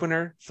 sentence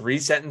opener, 3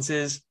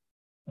 sentences,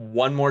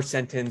 1 more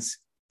sentence,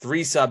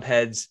 3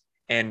 subheads,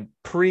 and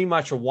pretty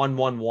much a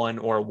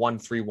 1-1-1 or a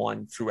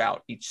 1-3-1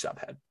 throughout each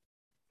subhead.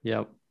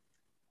 Yep.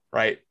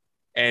 Right.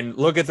 And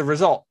look at the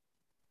result.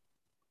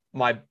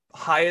 My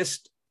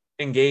highest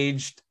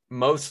engaged,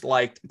 most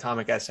liked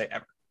atomic essay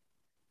ever.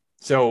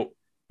 So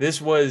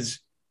this was,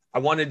 I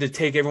wanted to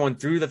take everyone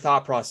through the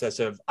thought process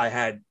of, I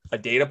had a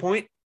data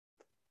point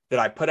that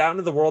I put out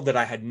into the world that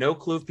I had no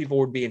clue if people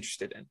would be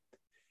interested in.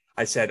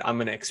 I said, I'm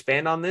going to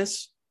expand on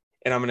this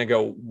and I'm going to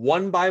go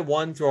one by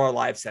one through our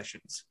live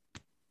sessions.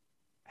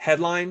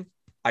 Headline,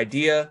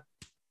 idea,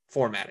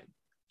 formatting,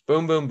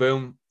 boom, boom,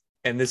 boom.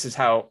 And this is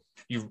how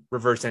you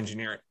reverse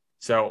engineer it.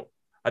 So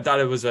I thought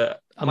it was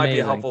might be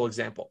a helpful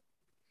example.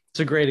 It's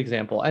a great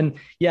example. And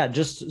yeah,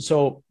 just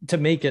so to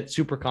make it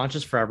super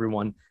conscious for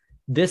everyone,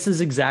 this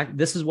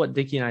is what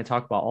Dickie and I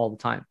talk about all the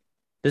time.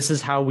 This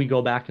is how we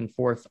go back and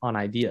forth on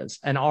ideas.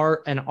 And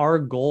our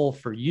goal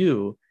for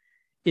you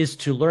is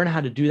to learn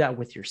how to do that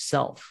with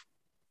yourself,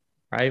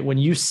 right? When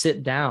you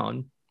sit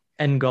down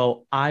and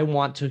go, I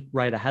want to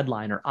write a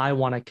headline or I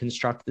want to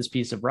construct this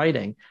piece of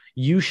writing,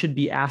 you should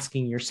be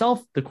asking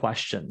yourself the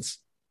questions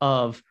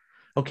of,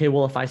 okay,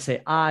 well, if I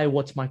say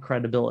what's my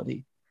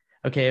credibility?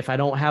 Okay, if I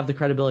don't have the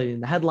credibility in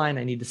the headline,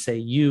 I need to say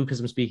you because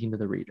I'm speaking to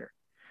the reader,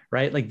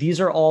 right? Like these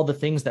are all the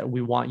things that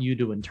we want you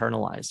to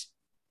internalize.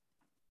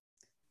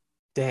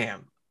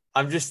 Damn.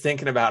 I'm just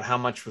thinking about how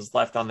much was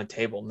left on the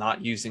table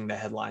not using the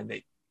headline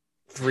that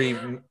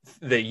 3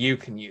 that you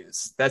can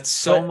use. That's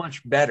so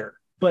much better.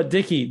 But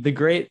Dickie, the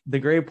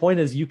great point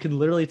is you can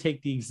literally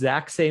take the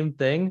exact same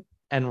thing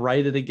and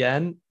write it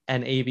again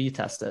and A/B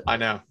test it. I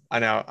know. I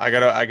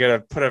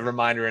gotta put a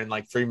reminder in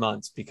like 3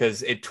 months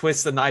because it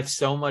twists the knife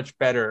so much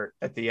better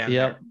at the end.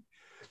 Yep.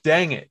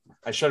 Dang it.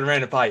 I should have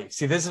ran it by you.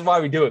 See, this is why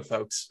we do it,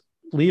 folks.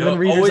 Leaving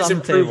readers always on the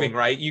improving, table.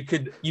 right? You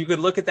could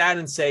look at that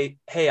and say,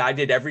 hey, I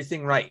did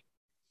everything right.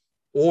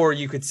 Or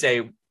you could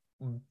say,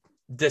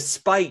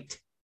 despite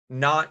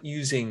not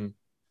using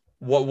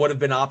what would have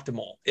been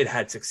optimal, it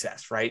had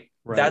success, right?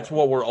 That's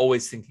what we're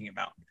always thinking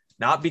about.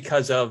 Not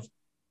because of,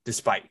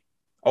 despite,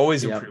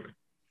 always improving.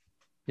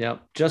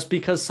 Yep. Just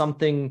because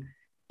something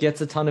gets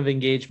a ton of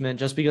engagement,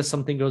 just because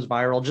something goes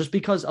viral, just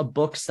because a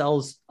book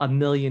sells 1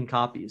 million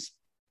copies,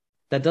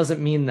 that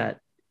doesn't mean that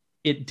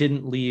it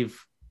didn't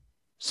leave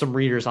some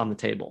readers on the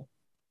table.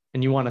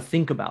 And you want to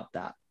think about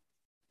that.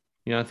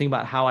 Think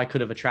about how I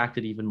could have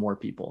attracted even more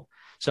people.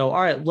 So,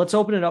 all right, let's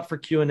open it up for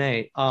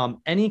Q&A.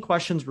 Any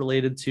questions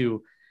related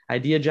to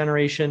idea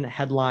generation,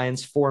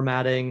 headlines,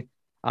 formatting,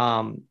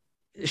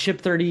 Ship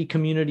 30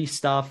 community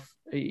stuff?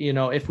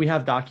 If we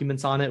have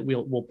documents on it,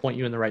 we'll point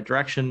you in the right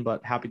direction,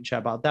 but happy to chat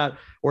about that.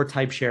 Or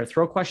type share,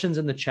 throw questions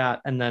in the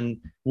chat, and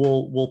then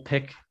we'll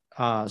pick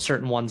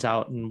certain ones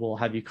out, and we'll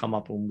have you come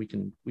up and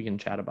we can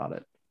chat about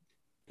it.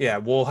 Yeah,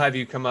 we'll have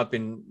you come up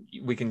and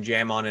we can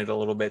jam on it a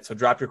little bit. So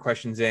drop your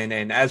questions in,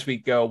 and as we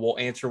go, we'll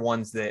answer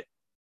ones that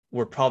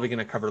we're probably going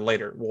to cover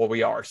later. Well,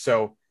 we are.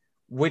 So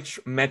which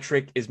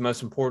metric is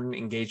most important?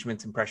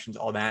 Engagements, impressions,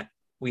 all that.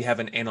 We have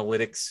an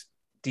analytics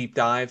deep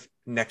dive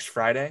next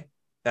Friday.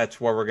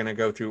 That's where we're going to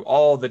go through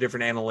all the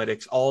different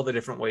analytics, all the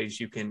different ways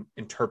you can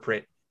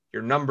interpret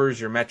your numbers,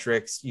 your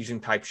metrics,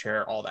 using type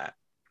share, all that.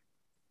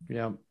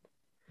 Yeah.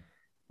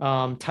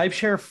 Type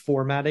share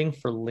formatting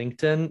for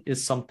LinkedIn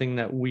is something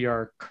that we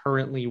are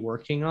currently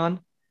working on.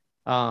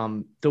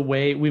 The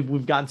way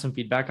we've gotten some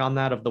feedback on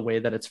that, of the way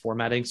that it's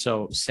formatting.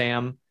 So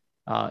Sam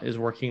is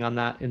working on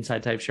that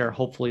inside type share.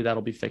 Hopefully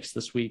that'll be fixed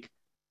this week.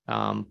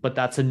 But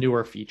that's a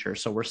newer feature.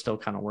 So we're still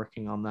kind of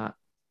working on that.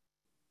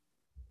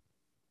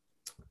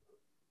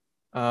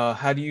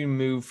 How do you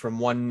move from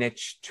one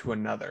niche to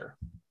another?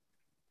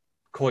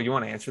 Cole, you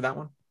want to answer that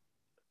one?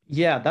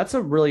 Yeah, that's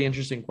a really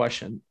interesting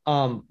question.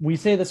 We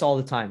say this all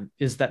the time,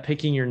 is that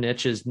picking your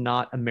niche is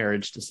not a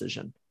marriage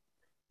decision.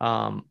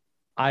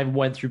 I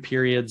went through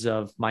periods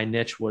of my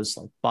niche was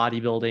like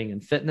bodybuilding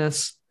and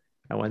fitness.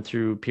 I went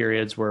through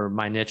periods where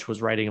my niche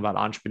was writing about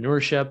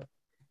entrepreneurship.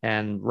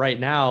 And right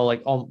now,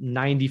 like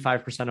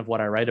 95% of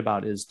what I write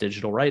about is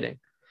digital writing.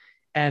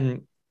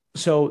 And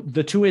so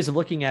the two ways of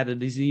looking at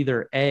it is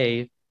either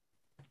A,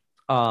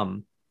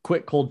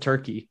 quit cold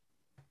turkey,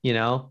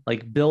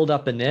 like build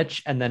up a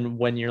niche. And then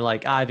when you're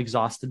like, I've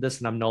exhausted this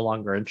and I'm no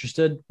longer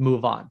interested,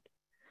 move on.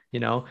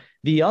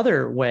 The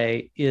other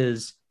way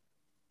is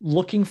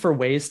looking for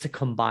ways to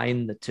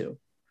combine the two.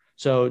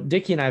 So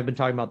Dickie and I have been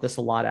talking about this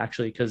a lot,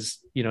 actually, because,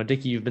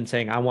 Dickie, you've been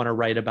saying, I want to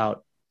write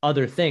about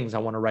other things. I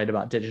want to write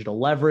about digital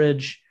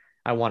leverage.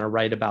 I want to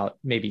write about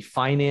maybe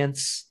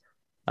finance.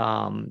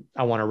 I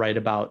want to write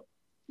about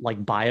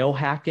like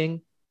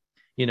biohacking,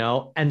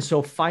 and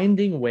so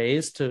finding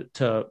ways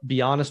to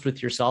be honest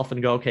with yourself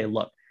and go, okay,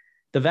 look,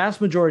 the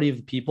vast majority of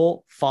the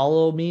people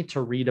follow me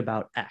to read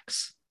about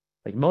X.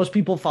 Like most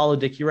people follow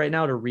Dickie right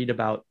now to read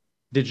about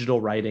digital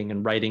writing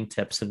and writing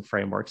tips and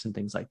frameworks and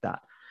things like that.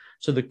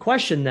 So the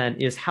question then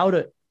is how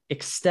to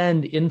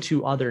extend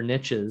into other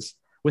niches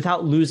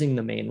without losing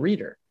the main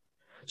reader.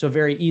 So a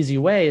very easy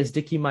way is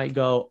Dickie might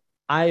go,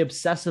 I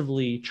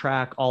obsessively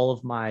track all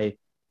of my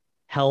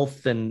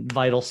health and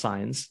vital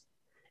signs,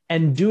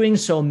 and doing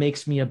so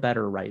makes me a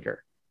better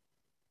writer.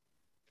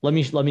 Let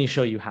me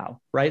show you how,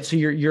 right? So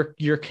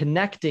you're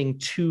connecting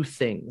two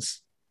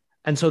things.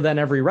 And so then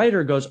every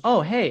writer goes,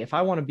 oh, hey, if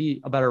I want to be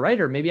a better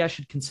writer, maybe I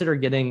should consider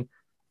getting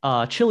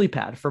a chili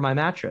pad for my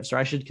mattress, or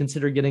I should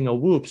consider getting a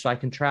Whoop so I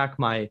can track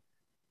my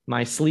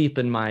sleep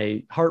and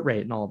my heart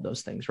rate and all of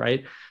those things,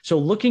 right? So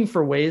looking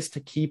for ways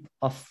to keep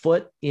a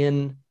foot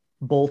in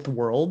both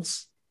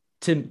worlds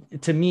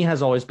to me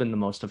has always been the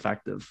most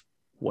effective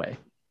way.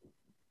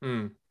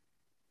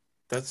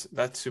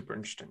 That's super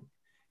interesting.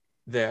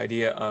 The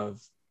idea of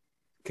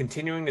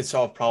continuing to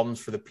solve problems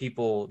for the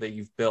people that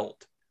you've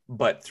built,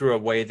 but through a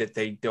way that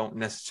they don't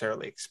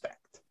necessarily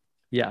expect.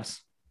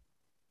 Yes.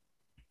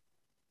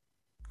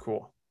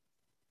 Cool.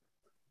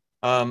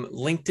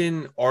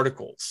 LinkedIn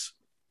articles.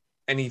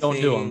 Anything?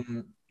 Don't do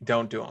them.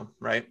 Don't do them,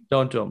 right?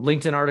 Don't do them.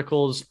 LinkedIn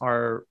articles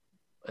are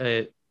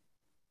they're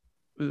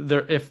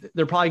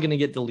probably going to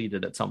get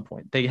deleted at some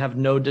point. They have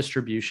no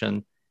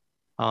distribution.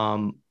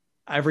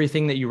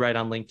 Everything that you write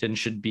on LinkedIn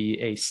should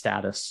be a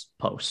status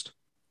post.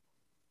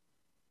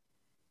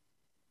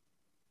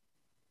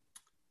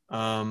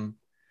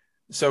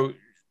 So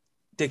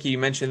Dickie, you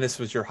mentioned this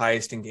was your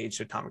highest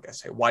engaged atomic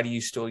essay. Why do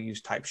you still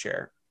use type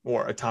share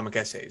or atomic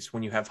essays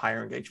when you have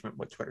higher engagement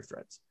with Twitter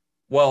threads?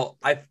 Well,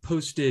 I've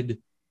posted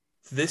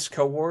this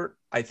cohort.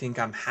 I think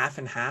I'm half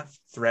and half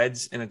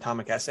threads and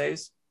atomic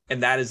essays,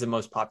 and that is the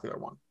most popular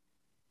one.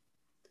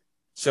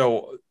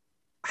 So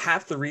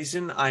half the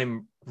reason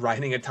I'm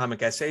writing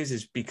atomic essays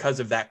is because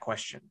of that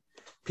question.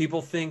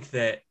 People think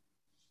that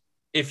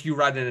if you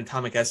write an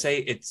atomic essay,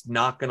 it's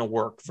not going to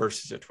work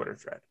versus a Twitter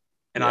thread.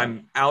 And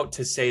I'm out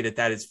to say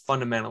that is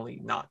fundamentally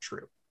not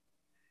true.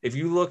 If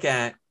you look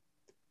at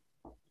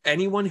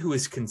anyone who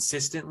is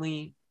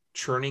consistently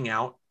churning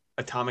out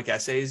atomic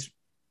essays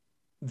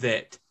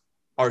that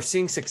are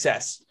seeing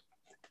success,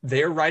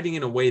 they're writing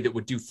in a way that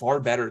would do far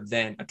better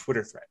than a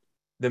Twitter thread.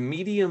 The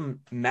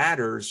medium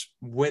matters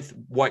with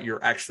what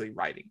you're actually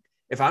writing.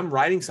 If I'm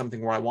writing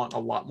something where I want a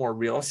lot more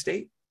real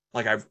estate,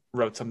 like I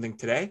wrote something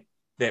today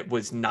that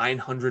was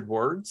 900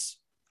 words,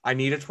 I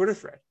need a Twitter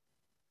thread.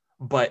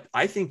 But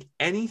I think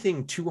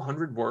anything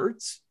 200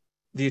 words,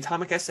 the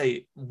atomic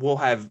essay will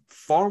have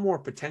far more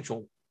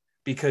potential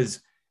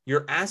because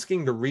you're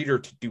asking the reader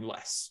to do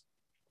less.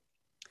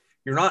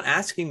 You're not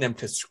asking them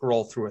to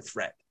scroll through a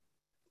thread.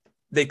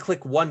 They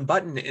click one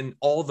button and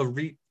all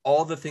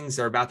the things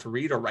they're about to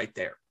read are right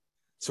there.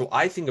 So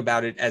I think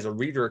about it as a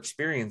reader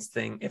experience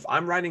thing. If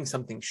I'm writing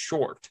something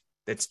short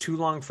that's too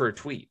long for a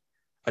tweet,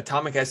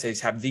 atomic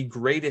essays have the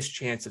greatest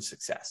chance of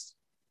success.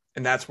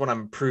 And that's what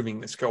I'm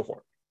proving this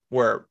cohort,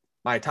 where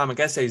my atomic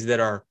essays that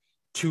are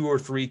 2 or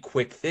 3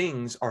 quick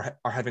things are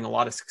having a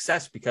lot of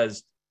success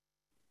because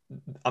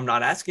I'm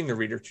not asking the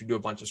reader to do a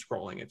bunch of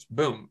scrolling. It's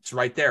boom, it's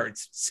right there.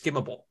 It's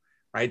skimmable,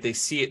 right? They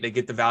see it, they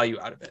get the value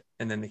out of it,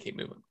 and then they keep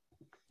moving.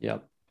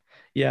 Yep.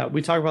 Yeah,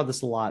 we talk about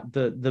this a lot.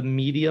 The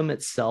medium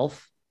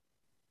itself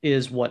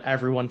is what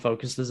everyone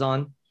focuses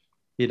on.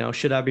 You know,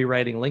 should I be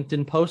writing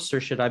LinkedIn posts, or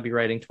should I be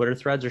writing Twitter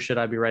threads, or should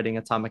I be writing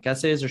atomic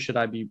essays, or should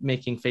I be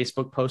making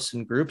Facebook posts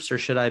in groups, or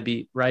should I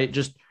be, right?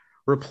 Just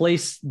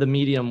replace the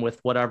medium with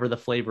whatever the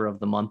flavor of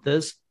the month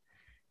is.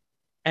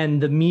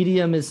 And the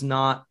medium is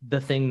not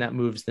the thing that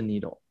moves the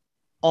needle.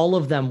 All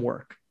of them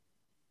work.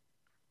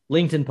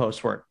 LinkedIn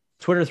posts work,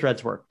 Twitter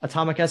threads work,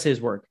 atomic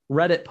essays work,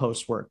 Reddit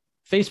posts work,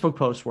 Facebook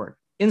posts work,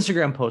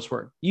 Instagram posts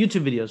work,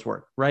 YouTube videos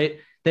work, right?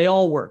 They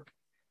all work.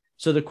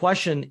 So the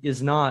question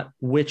is not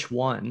which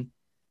one.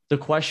 The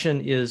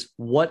question is,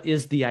 what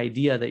is the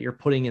idea that you're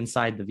putting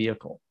inside the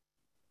vehicle?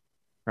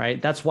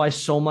 Right? That's why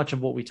so much of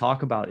what we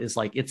talk about is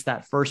like, it's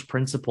that first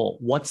principle.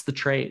 What's the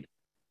trade?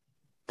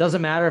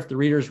 Doesn't matter if the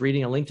reader is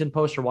reading a LinkedIn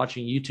post or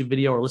watching a YouTube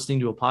video or listening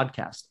to a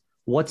podcast.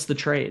 What's the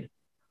trade?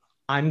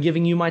 I'm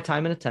giving you my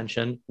time and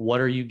attention. What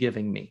are you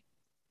giving me?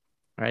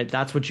 All right.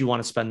 That's what you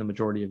want to spend the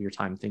majority of your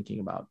time thinking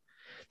about.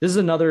 This is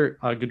another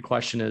good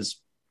question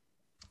is,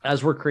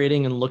 as we're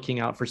creating and looking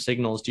out for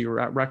signals, do you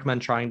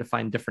recommend trying to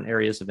find different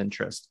areas of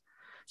interest?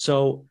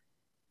 So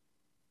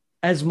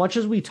as much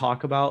as we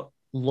talk about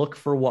look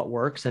for what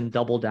works and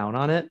double down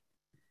on it,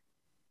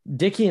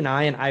 Dickie and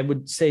I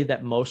would say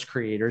that most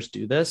creators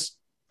do this,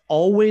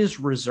 always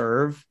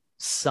reserve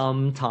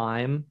some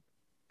time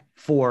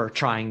for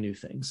trying new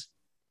things.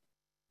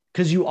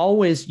 Because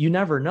you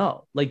never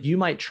know. Like you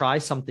might try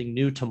something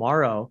new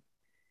tomorrow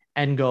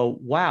and go,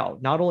 wow,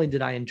 not only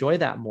did I enjoy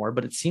that more,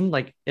 but it seemed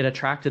like it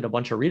attracted a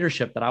bunch of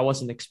readership that I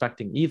wasn't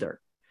expecting either.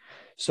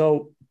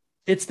 So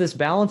it's this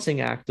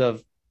balancing act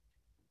of,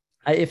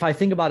 if I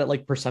think about it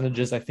like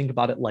percentages, I think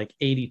about it like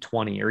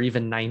 80-20 or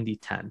even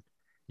 90-10.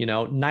 You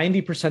know,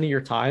 90% of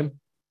your time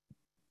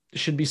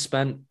should be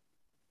spent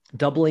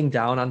doubling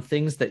down on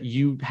things that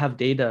you have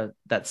data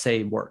that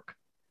say work,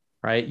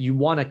 right? You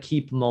want to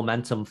keep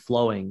momentum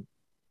flowing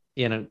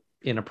in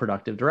a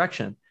productive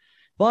direction.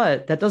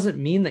 But that doesn't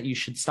mean that you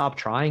should stop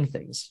trying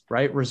things,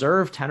 right?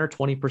 Reserve 10 or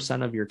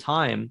 20% of your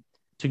time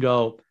to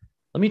go,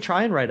 let me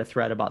try and write a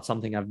thread about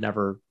something I've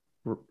never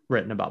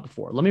written about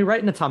before. Let me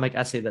write an atomic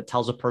essay that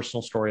tells a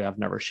personal story I've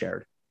never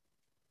shared,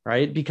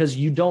 right? Because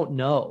you don't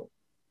know.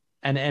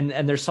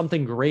 And there's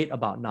something great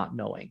about not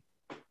knowing.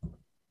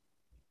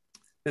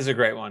 This is a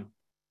great one.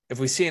 If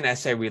we see an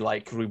essay we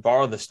like, could we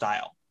borrow the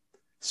style?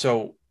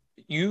 So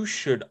you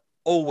should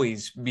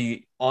always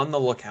be on the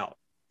lookout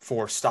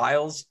for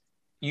styles.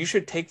 You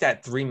should take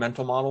that 3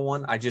 mental model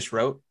one I just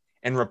wrote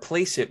and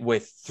replace it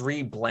with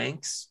 3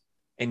 blanks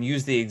and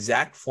use the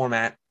exact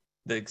format,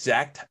 the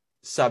exact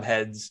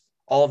subheads,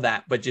 all of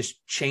that, but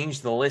just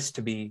change the list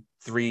to be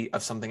 3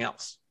 of something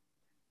else.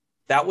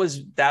 That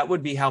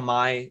would be how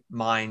my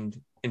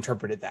mind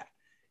interpreted that.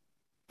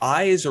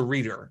 I, as a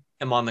reader,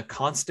 am on the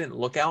constant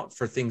lookout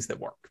for things that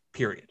work,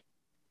 period.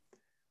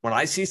 When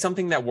I see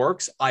something that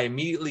works, I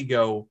immediately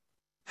go,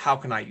 how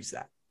can I use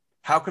that?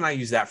 How can I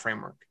use that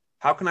framework?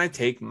 How can I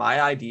take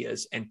my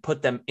ideas and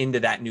put them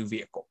into that new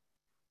vehicle?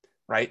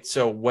 Right?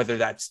 So whether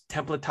that's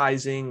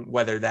templatizing,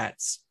 whether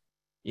that's,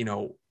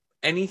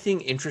 anything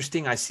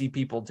interesting I see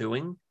people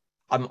doing,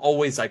 I'm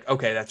always like,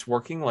 okay, that's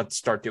working. Let's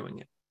start doing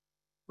it.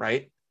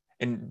 Right?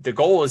 And the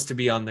goal is to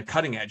be on the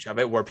cutting edge of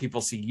it where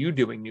people see you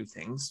doing new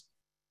things.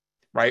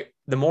 Right?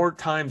 The more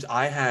times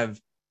I have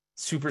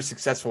super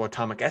successful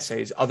atomic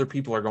essays, other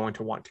people are going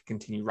to want to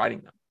continue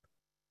writing them.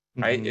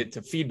 Right? Mm-hmm. It's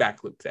a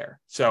feedback loop there.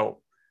 So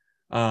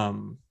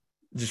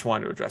just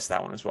wanted to address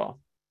that one as well.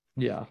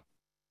 Yeah.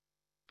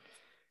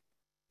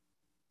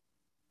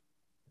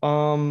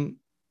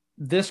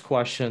 This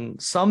question,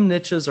 some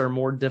niches are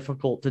more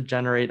difficult to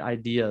generate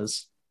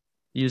ideas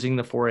using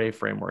the 4A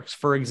frameworks.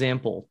 For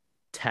example,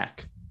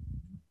 tech.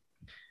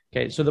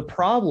 Okay, so the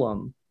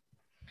problem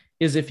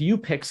is if you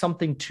pick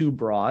something too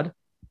broad,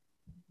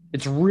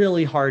 it's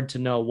really hard to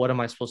know, what am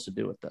I supposed to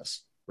do with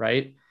this,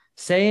 right?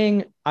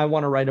 Saying I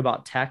want to write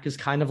about tech is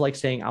kind of like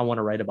saying I want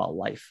to write about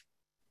life.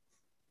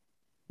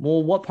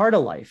 Well, what part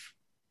of life?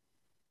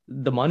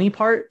 The money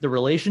part, the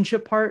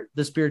relationship part,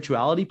 the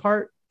spirituality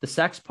part, the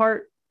sex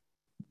part?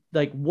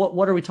 Like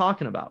what are we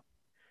talking about?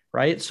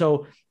 Right?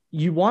 So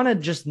you want to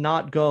just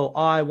not go,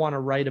 oh, I want to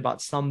write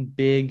about some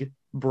big,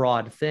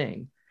 broad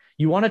thing.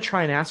 You want to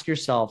try and ask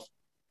yourself,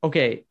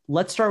 okay,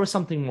 let's start with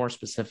something more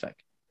specific.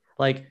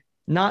 Like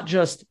not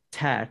just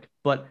tech,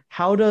 but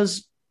how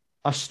does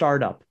a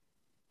startup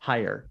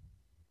hire?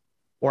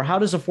 Or how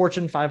does a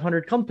Fortune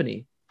 500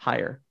 company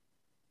hire?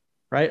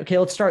 Right? Okay,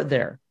 let's start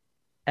there.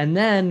 And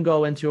then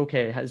go into,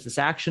 okay, is this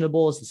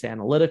actionable? Is this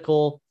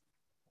analytical?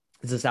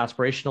 Is this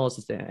aspirational? Is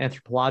this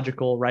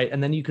anthropological? Right?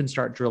 And then you can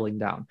start drilling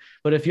down.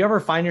 But if you ever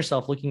find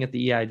yourself looking at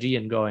the EIG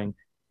and going,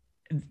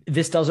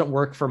 this doesn't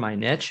work for my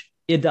niche,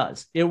 it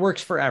does. It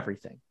works for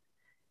everything.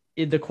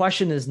 The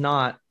question is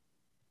not,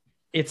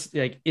 it's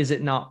like, is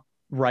it not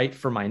right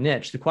for my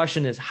niche? The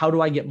question is, how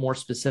do I get more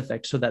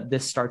specific so that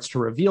this starts to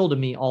reveal to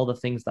me all the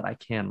things that I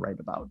can write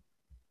about?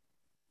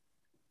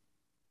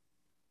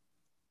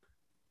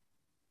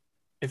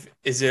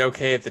 Is it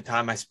okay if the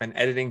time I spend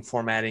editing,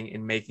 formatting,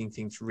 and making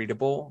things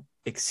readable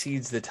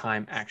exceeds the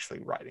time actually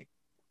writing?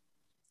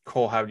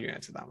 Cole, how would you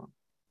answer that one?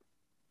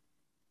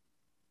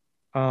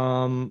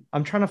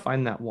 I'm trying to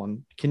find that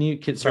one. Can you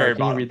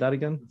read that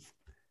again?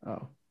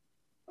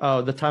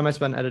 The time I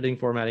spend editing,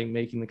 formatting,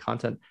 making the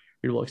content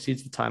readable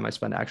exceeds the time I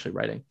spend actually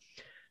writing.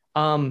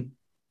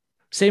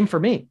 Same for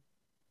me.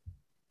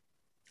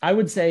 I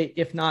would say,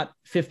 if not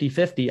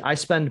 50-50, I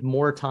spend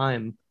more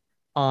time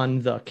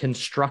on the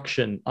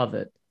construction of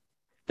it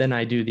than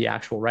I do the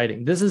actual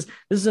writing. This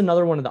is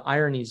another one of the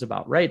ironies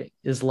about writing,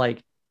 is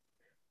like,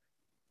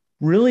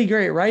 really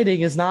great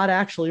writing is not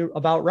actually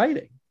about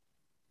writing.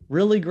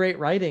 Really great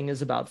writing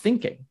is about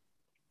thinking.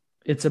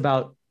 It's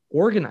about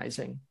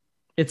organizing.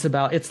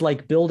 It's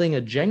like building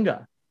a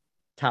Jenga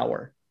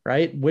tower,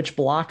 right? Which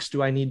blocks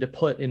do I need to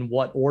put in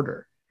what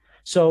order?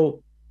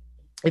 So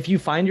if you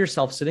find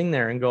yourself sitting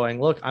there and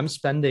going, look, I'm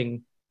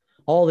spending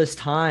all this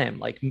time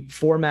like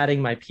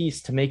formatting my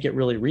piece to make it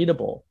really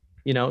readable,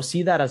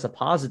 see that as a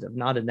positive,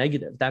 not a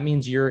negative. That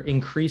means you're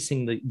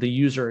increasing the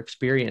user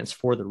experience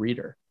for the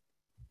reader.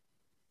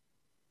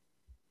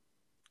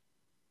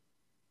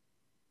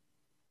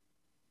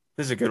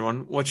 This is a good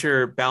one. What's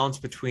your balance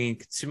between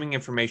consuming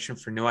information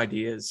for new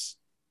ideas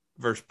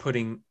versus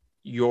putting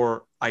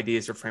your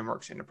ideas or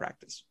frameworks into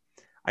practice?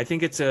 I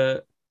think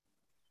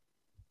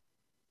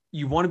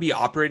you want to be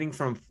operating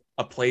from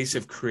a place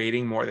of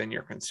creating more than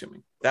you're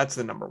consuming. That's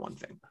the number one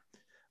thing.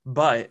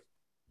 But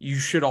you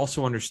should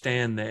also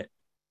understand that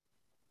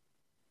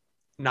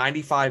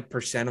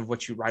 95% of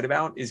what you write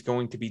about is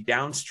going to be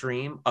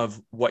downstream of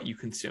what you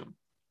consume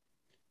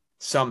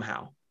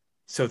somehow.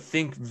 So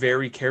think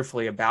very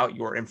carefully about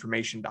your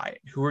information diet.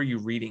 Who are you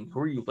reading?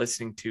 Who are you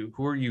listening to?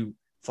 Who are you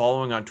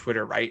following on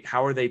Twitter, right?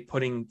 How are they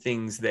putting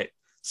things that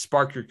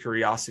spark your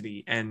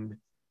curiosity? And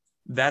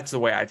that's the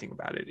way I think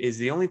about it. Is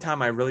the only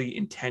time I really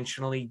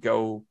intentionally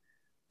go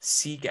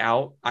seek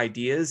out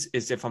ideas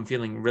is if I'm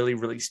feeling really,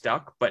 really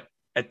stuck. But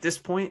at this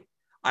point,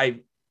 I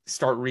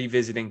start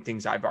revisiting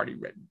things I've already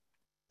written.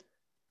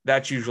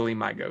 That's usually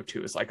my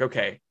go-to. Is like,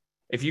 okay,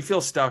 if you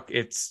feel stuck,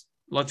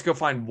 let's go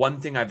find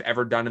one thing I've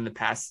ever done in the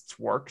past that's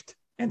worked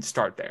and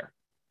start there.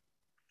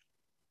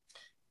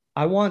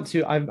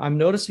 I'm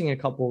noticing a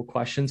couple of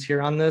questions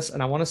here on this,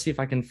 and I want to see if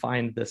I can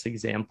find this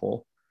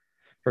example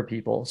for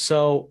people.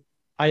 So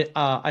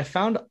I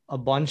found a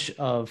bunch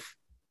of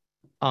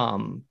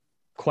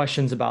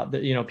questions about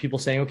people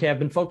saying, okay, I've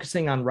been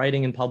focusing on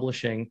writing and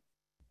publishing.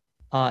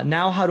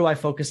 Now, how do I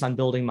focus on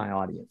building my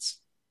audience?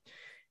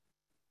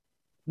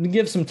 Let me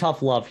give some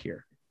tough love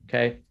here.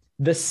 Okay.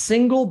 The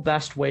single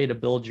best way to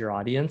build your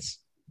audience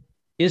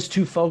is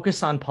to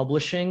focus on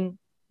publishing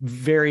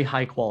very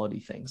high quality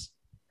things.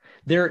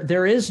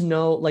 There is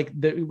no, like,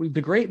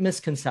 the great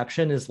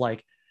misconception is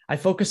like, I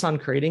focus on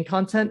creating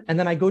content and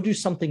then I go do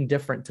something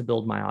different to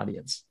build my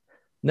audience.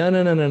 No.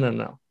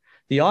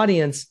 The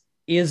audience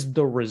is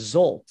the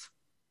result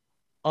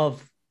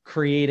of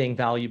creating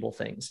valuable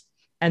things.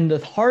 And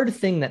the hard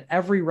thing that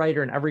every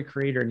writer and every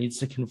creator needs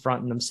to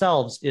confront in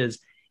themselves is,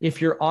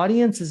 if your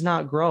audience is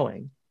not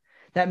growing,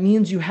 that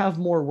means you have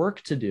more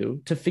work to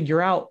do to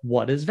figure out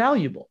what is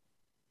valuable,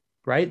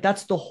 right?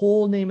 That's the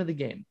whole name of the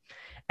game.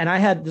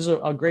 And this is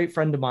a great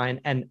friend of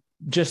mine, and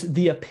just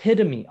the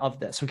epitome of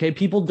this. Okay.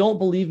 People don't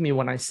believe me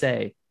when I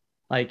say,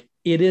 like,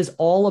 it is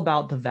all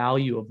about the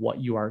value of what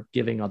you are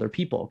giving other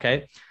people.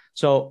 Okay.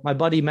 So my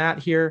buddy Matt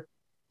here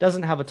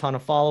doesn't have a ton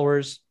of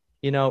followers,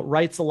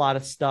 writes a lot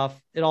of stuff.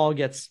 It all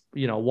gets,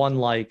 1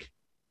 like,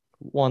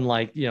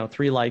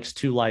 3 likes,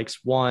 2 likes,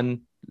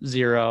 1,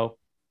 0,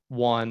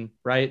 1,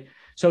 right?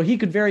 So he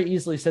could very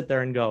easily sit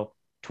there and go,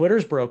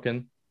 Twitter's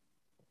broken.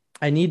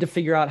 I need to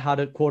figure out how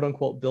to, quote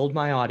unquote, build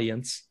my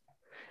audience.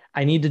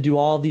 I need to do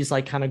all these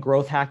like kind of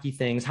growth hacky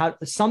things.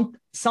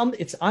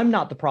 I'm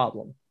not the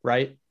problem,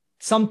 right?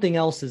 Something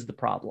else is the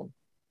problem.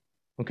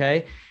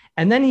 Okay.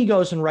 And then he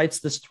goes and writes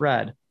this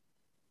thread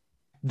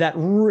that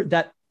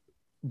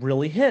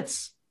really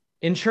hits.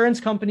 Insurance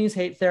companies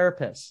hate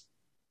therapists.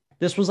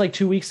 This was like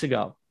 2 weeks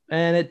ago,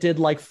 and it did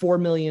like 4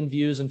 million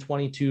views and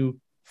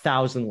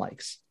 22,000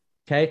 likes.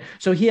 Okay.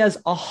 So he has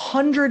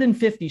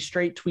 150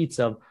 straight tweets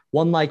of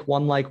 1 like,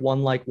 1 like,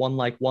 1 like, 1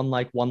 like, 1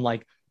 like, 1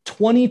 like,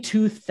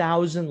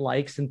 22,000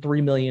 likes and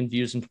 3 million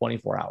views in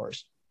 24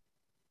 hours.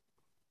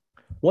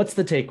 What's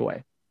the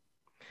takeaway?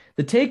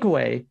 The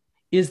takeaway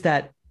is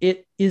that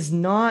it is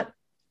not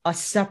a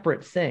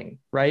separate thing,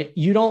 right?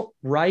 You don't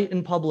write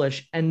and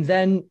publish and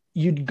then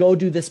you'd go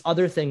do this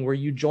other thing where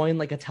you join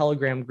like a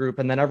Telegram group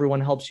and then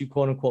everyone helps you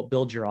quote unquote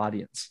build your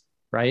audience,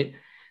 right?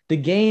 The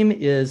game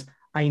is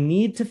I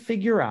need to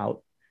figure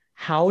out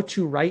how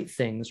to write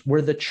things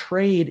where the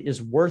trade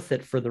is worth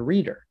it for the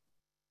reader.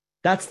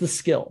 That's the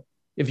skill.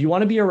 If you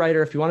want to be a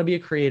writer, if you want to be a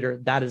creator,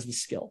 that is the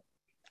skill.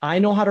 I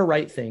know how to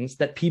write things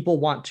that people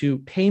want to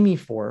pay me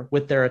for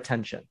with their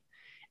attention.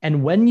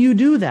 And when you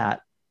do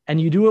that and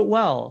you do it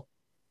well,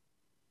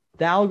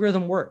 the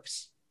algorithm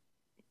works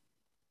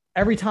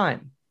every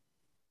time,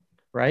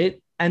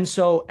 right? And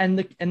so, and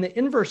the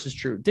inverse is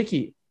true.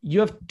 Dickie, you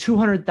have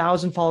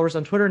 200,000 followers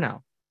on Twitter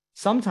now.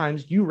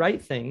 Sometimes you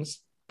write things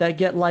that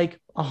get like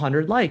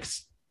 100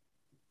 likes,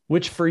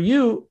 which for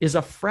you is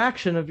a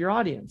fraction of your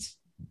audience,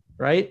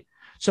 right?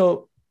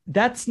 So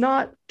that's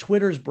not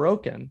Twitter's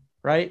broken,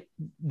 right?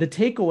 The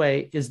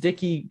takeaway is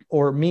Dickie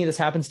or me, this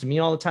happens to me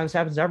all the time, this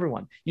happens to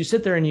everyone. You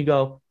sit there and you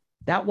go,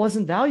 that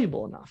wasn't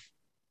valuable enough,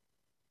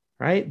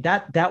 right?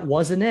 That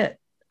wasn't it.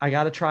 I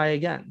got to try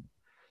again.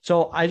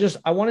 So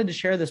I wanted to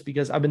share this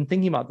because I've been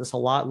thinking about this a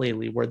lot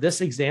lately, where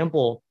this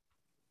example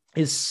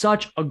is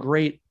such a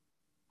great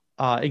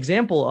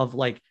example of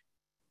like,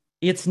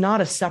 it's not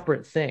a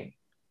separate thing,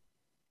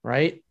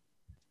 right?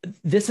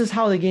 This is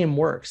how the game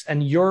works.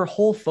 And your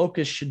whole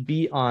focus should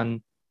be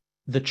on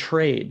the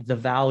trade, the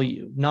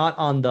value, not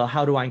on the,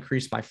 how do I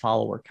increase my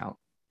follower count?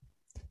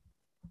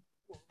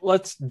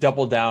 Let's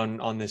double down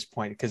on this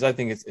point, because I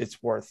think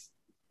it's worth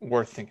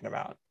thinking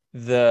about.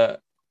 The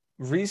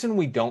reason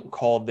we don't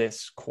call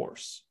this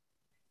course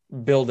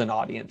build an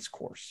audience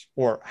course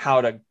or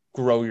how to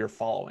grow your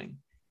following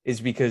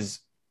is because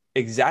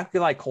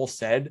exactly like Cole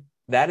said,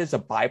 that is a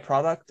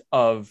byproduct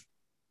of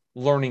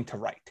learning to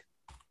write.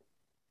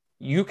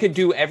 You could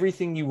do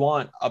everything you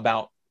want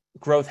about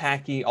growth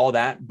hacking, all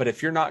that, but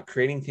if you're not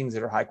creating things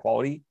that are high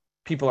quality,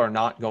 people are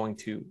not going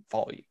to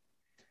follow you.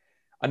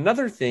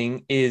 Another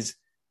thing is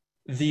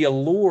the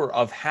allure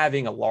of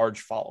having a large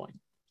following,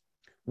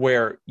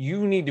 where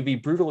you need to be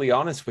brutally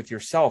honest with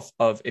yourself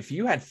of, if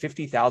you had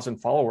 50,000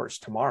 followers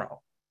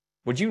tomorrow,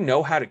 would you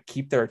know how to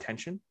keep their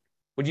attention?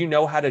 Would you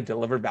know how to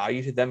deliver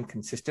value to them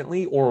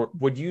consistently? Or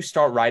would you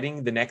start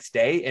writing the next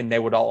day and they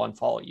would all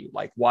unfollow you?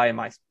 Like, why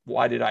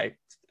did I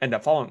end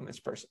up following this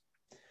person?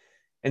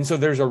 And so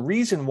there's a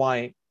reason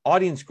why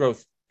audience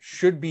growth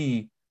should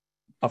be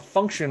a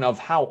function of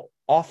how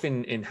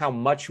often and how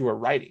much you are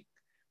writing,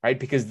 right?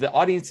 Because the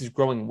audience is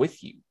growing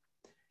with you.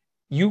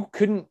 You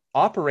couldn't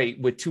operate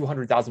with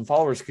 200,000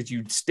 followers because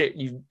you'd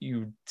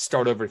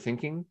start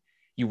overthinking.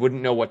 You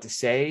wouldn't know what to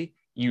say.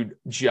 You'd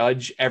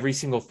judge every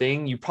single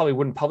thing. You probably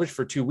wouldn't publish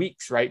for 2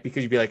 weeks, right?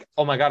 Because you'd be like,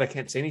 oh my God, I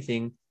can't say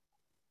anything.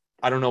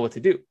 I don't know what to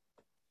do.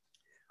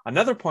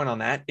 Another point on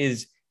that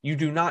is you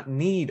do not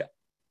need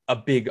a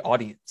big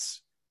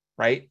audience,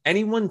 right?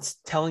 Anyone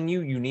telling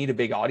you you need a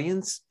big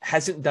audience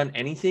hasn't done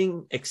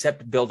anything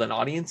except build an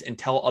audience and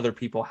tell other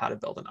people how to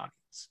build an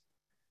audience,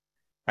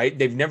 right?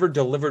 They've never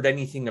delivered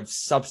anything of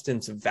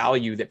substance, of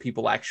value that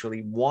people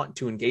actually want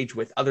to engage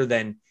with, other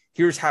than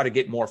here's how to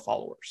get more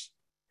followers.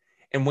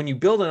 And when you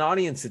build an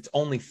audience that's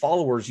only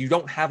followers, you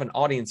don't have an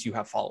audience, you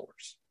have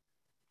followers.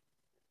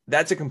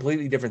 That's a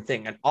completely different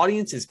thing. An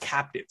audience is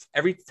captive.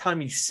 Every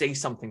time you say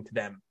something to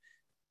them,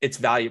 it's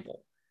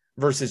valuable,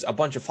 versus a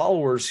bunch of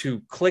followers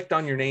who clicked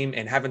on your name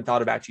and haven't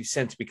thought about you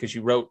since because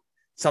you wrote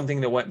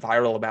something that went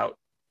viral about,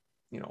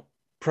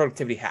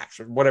 productivity hacks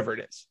or whatever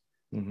it is,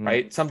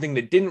 right? Something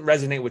that didn't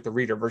resonate with the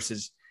reader,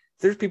 versus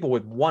there's people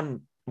with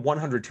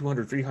 100,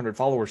 200, 300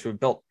 followers who have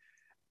built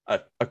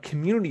a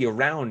community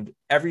around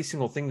every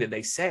single thing that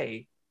they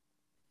say.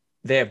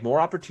 They have more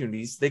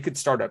opportunities. They could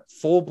start a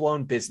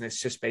full-blown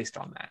business just based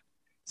on that.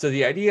 So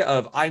the idea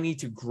of, I need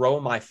to grow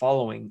my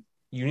following,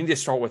 you need to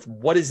start with,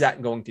 what is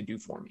that going to do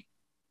for me?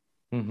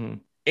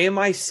 Am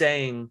I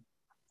saying,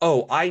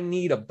 oh, I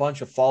need a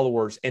bunch of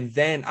followers and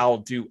then I'll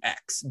do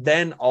X,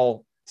 then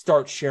I'll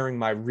start sharing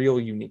my real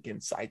unique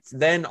insights,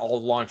 then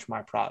I'll launch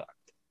my product?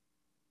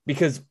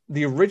 Because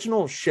the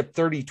original Ship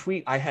 30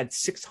 tweet, I had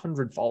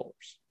 600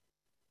 followers.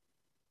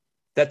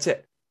 That's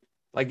it.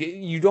 Like,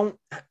 you don't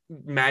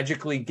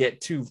magically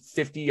get to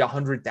 50,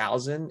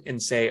 100,000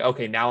 and say,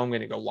 okay, now I'm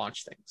going to go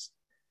launch things,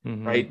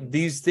 right?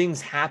 These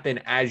things happen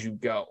as you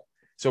go.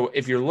 So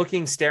if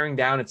you're staring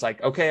down, it's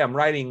like, okay, I'm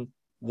writing,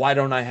 why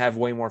don't I have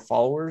way more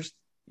followers?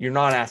 You're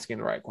not asking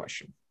the right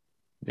question.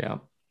 Yeah.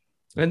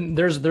 And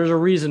there's a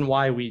reason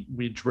why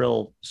we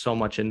drill so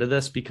much into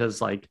this,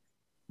 because like,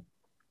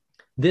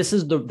 this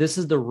is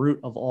the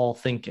root of all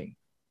thinking,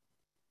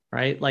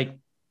 right? Like,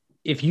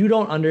 if you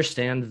don't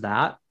understand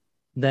that,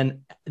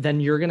 then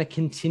you're going to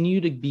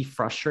continue to be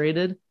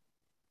frustrated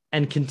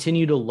and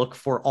continue to look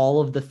for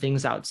all of the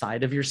things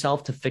outside of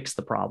yourself to fix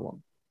the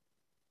problem.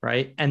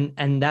 Right.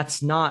 And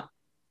that's not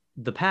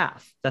the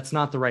path. That's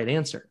not the right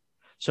answer.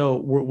 So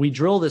we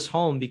drill this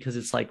home because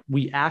it's like,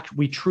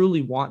 we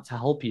truly want to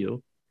help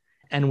you.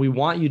 and we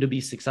want you to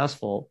be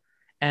successful.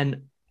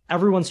 And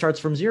everyone starts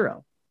from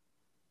zero,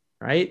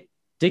 right?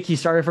 Dickie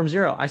started from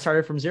zero. I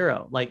started from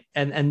zero. Like,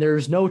 and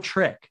there's no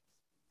trick.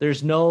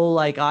 There's no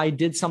like, I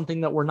did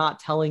something that we're not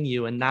telling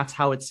you, and that's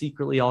how it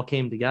secretly all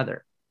came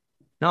together.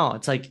 No,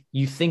 it's like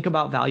you think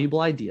about valuable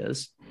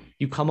ideas,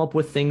 you come up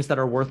with things that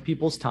are worth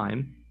people's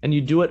time, and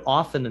you do it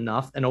often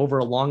enough and over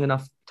a long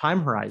enough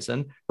time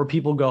horizon where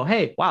people go,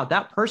 hey, wow,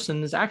 that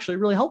person is actually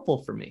really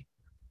helpful for me.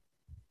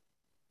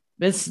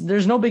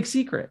 There's no big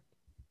secret,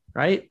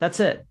 right? That's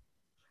it.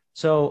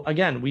 So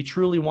again, we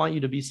truly want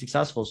you to be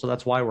successful. So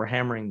that's why we're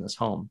hammering this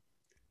home.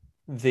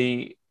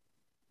 The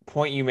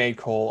point you made,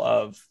 Cole,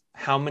 of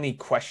how many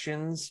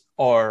questions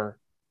are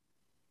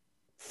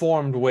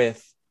formed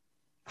with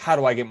how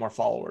do I get more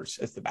followers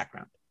as the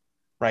background,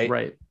 right?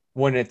 Right.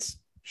 When it's,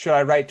 should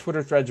I write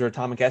Twitter threads or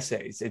atomic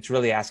essays? It's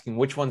really asking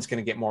which one's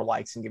going to get more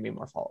likes and give me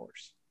more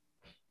followers.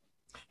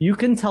 You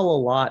can tell a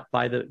lot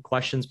by the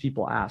questions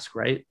people ask,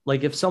 right?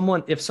 Like if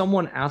someone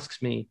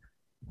asks me,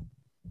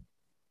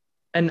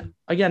 and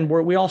again,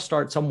 we all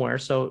start somewhere.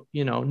 So,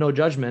 no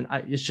judgment.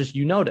 It's just,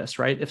 notice,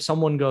 right? If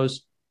someone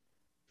goes,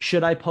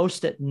 should I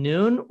post at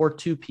noon or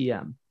 2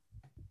 p.m.?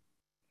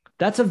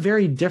 That's a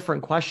very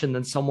different question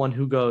than someone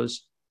who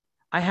goes,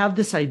 I have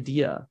this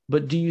idea,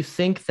 but do you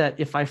think that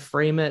if I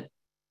frame it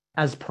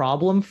as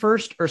problem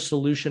first or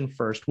solution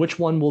first, which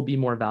one will be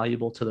more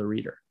valuable to the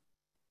reader?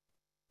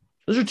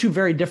 Those are two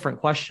very different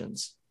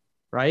questions,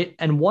 right?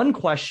 And one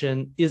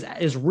question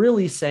is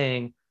really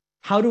saying,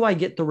 how do I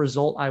get the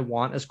result I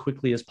want as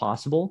quickly as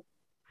possible?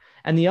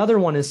 And the other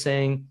one is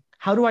saying,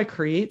 how do I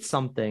create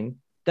something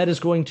that is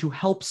going to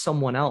help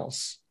someone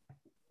else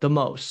the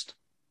most?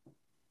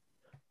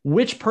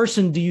 Which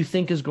person do you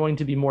think is going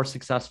to be more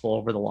successful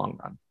over the long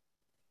run?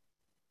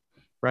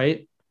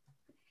 Right?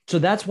 So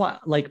that's why,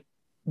 like,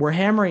 we're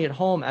hammering it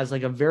home as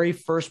like a very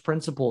first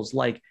principles.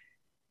 Like,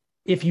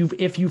 if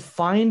you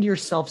find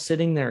yourself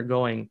sitting there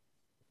going,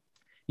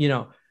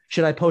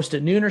 should I post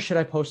at noon or should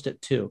I post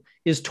at 2?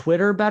 Is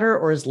Twitter better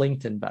or is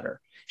LinkedIn better?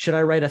 Should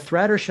I write a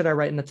thread or should I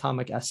write an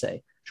atomic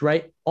essay?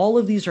 Right? All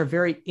of these are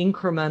very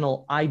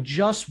incremental. I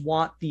just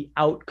want the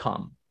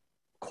outcome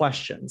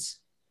questions,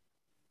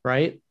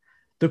 right?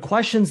 The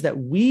questions that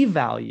we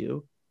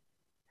value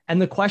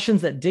and the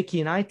questions that Dickie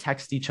and I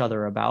text each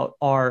other about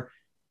are,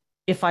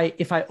 if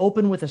I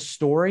open with a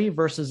story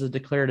versus a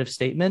declarative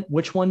statement,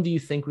 which one do you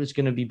think was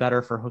going to be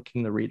better for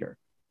hooking the reader?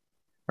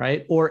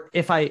 Right? Or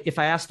if I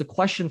ask the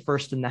question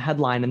first in the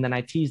headline and then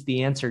I tease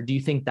the answer, do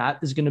you think that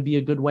is going to be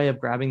a good way of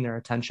grabbing their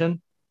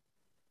attention?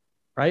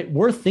 Right?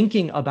 We're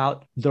thinking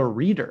about the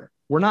reader.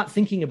 We're not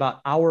thinking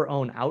about our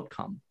own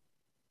outcome.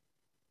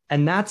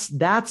 And that's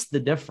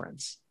the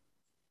difference.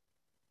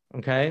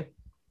 Okay.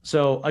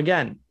 So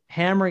again,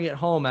 hammering it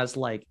home as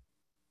like,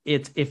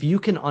 if you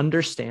can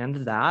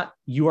understand that,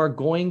 you are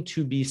going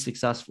to be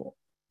successful,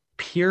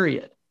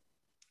 period.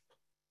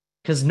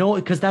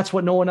 Because that's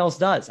what no one else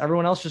does.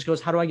 Everyone else just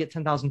goes, how do I get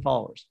 10,000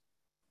 followers?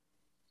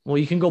 Well,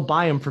 you can go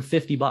buy them for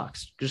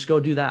 $50. Just go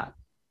do that.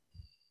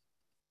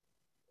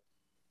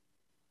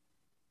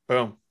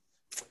 Boom.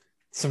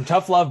 Some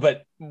tough love,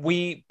 but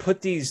we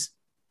get these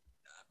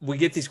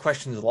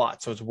questions a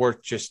lot. So it's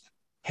worth just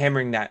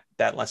hammering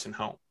that lesson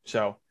home.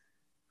 So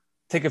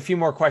take a few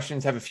more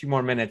questions, have a few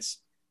more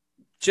minutes,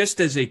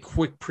 just as a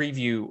quick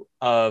preview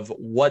of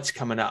what's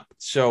coming up.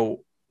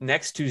 So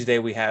next Tuesday,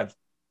 we have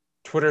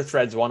Twitter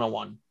Threads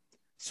 101.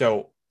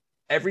 So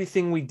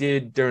everything we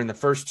did during the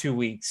first 2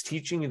 weeks,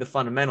 teaching you the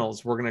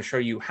fundamentals, we're going to show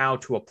you how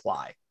to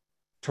apply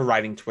to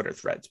writing Twitter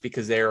threads,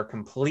 because they are a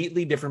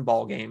completely different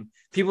ballgame.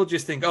 People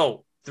just think,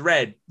 oh,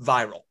 thread,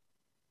 viral.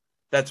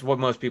 That's what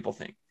most people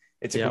think.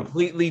 It's a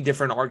completely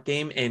different art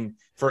game. And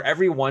for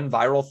every one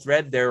viral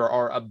thread, there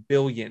are a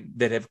billion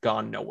that have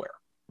gone nowhere,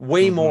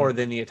 way more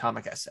than the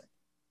atomic essay.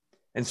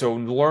 And so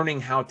learning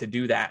how to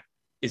do that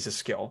is a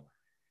skill.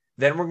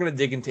 Then we're going to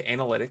dig into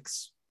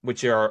analytics,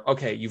 which are,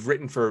 okay, you've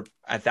written for,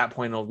 at that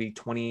point, it'll be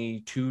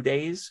 22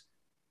 days.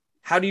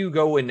 How do you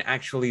go and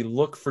actually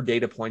look for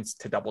data points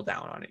to double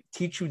down on it?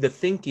 Teach you the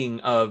thinking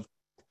of,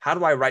 how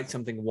do I write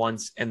something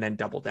once and then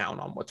double down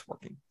on what's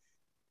working?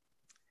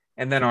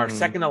 And then our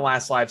second to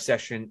last live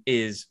session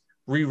is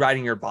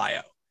rewriting your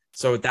bio.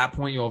 So at that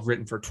point, you'll have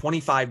written for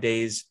 25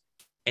 days,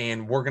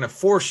 and we're going to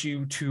force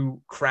you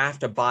to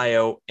craft a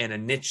bio and a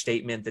niche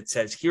statement that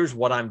says, here's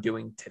what I'm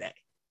doing today.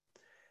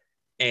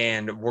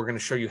 And we're going to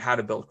show you how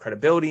to build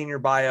credibility in your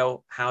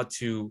bio, how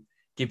to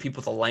give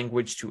people the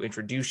language to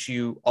introduce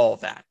you, all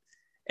of that.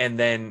 And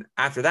then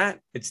after that,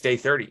 it's day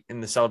 30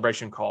 in the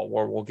celebration call,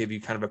 where we'll give you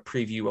kind of a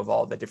preview of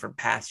all the different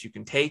paths you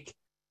can take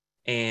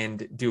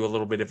and do a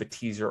little bit of a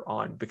teaser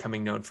on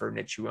becoming known for a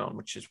niche you own,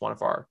 which is one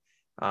of our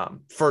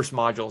first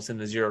modules in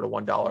the $0 to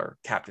 $1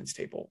 captain's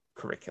table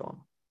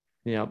curriculum.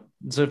 Yeah,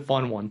 it's a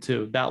fun one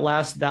too. That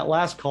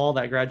last call,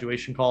 that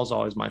graduation call, is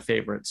always my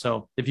favorite.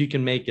 So if you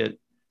can make it,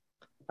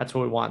 that's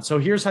what we want. So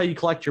here's how you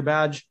collect your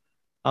badge.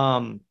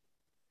 You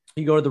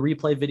go to the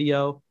replay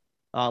video,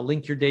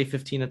 link your day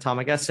 15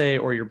 atomic essay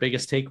or your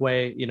biggest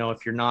takeaway.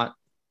 If you're not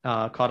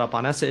caught up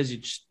on essays, you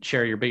just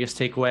share your biggest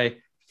takeaway.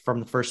 from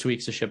the first 2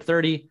 weeks of Ship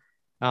 30.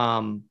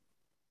 I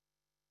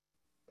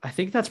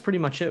think that's pretty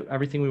much it.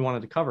 Everything we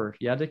wanted to cover.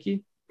 Yeah,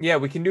 Dickie? Yeah,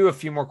 we can do a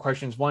few more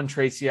questions. One,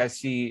 Tracy, I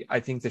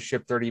think the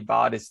Ship 30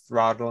 bot is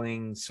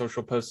throttling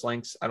social post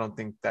links. I don't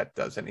think that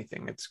does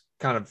anything. It's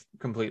kind of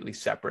completely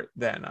separate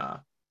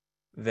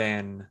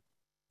than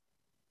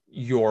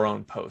your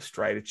own post,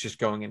 right? It's just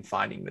going and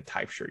finding the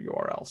timeshare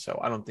URL. So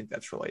I don't think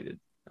that's related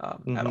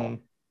at all.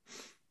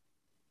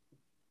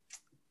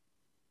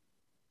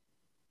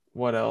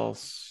 What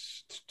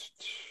else?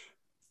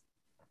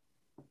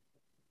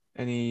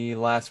 Any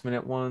last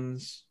minute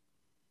ones?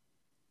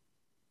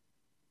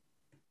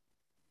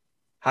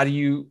 How do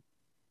you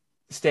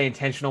stay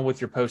intentional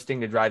with your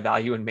posting to drive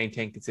value and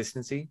maintain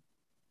consistency?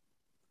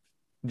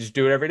 Just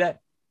do it every day.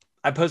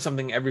 I post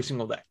something every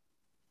single day.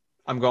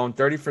 I'm going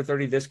 30 for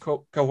 30 this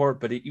cohort,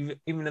 but even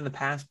in the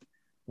past,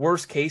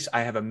 worst case,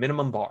 I have a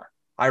minimum bar.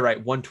 I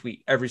write one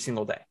tweet every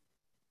single day,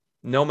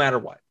 no matter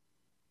what.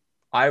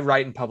 I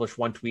write and publish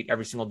one tweet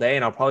every single day,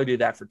 and I'll probably do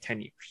that for 10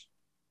 years,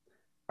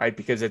 right?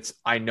 Because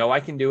I know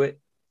I can do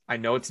it. I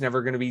know it's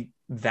never going to be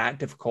that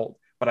difficult,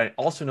 but I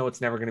also know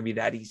it's never going to be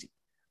that easy.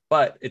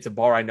 But it's a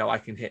bar I know I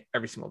can hit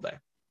every single day.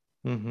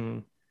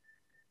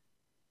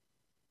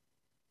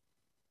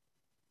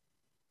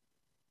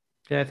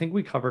 Yeah, I think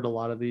we covered a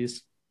lot of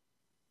these.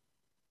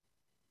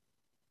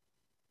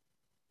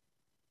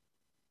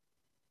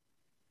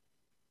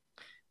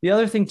 The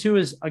other thing too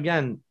is,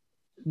 again,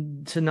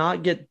 to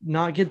not get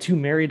too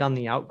married on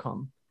the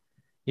outcome.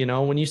 You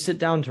know, when you sit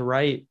down to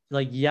write,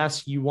 like,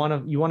 yes, you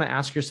want to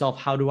ask yourself,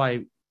 how do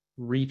I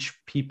reach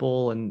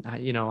people, and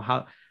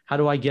how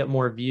do I get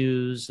more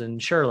views?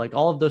 And sure, like,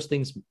 all of those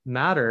things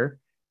matter,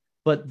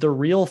 but the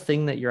real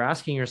thing that you're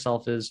asking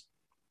yourself is,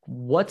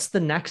 what's the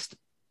next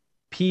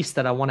piece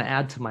that I want to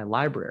add to my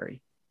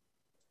library?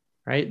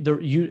 Right?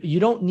 You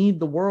don't need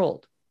the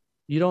world.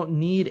 You don't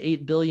need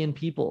 8 billion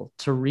people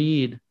to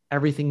read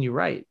everything you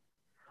write.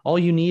 All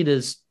you need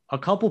is a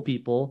couple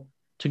people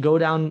to go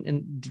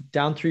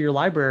down through your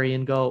library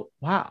and go,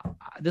 wow,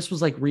 this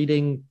was like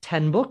reading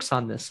 10 books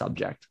on this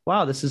subject.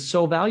 Wow, this is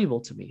so valuable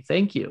to me.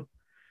 Thank you.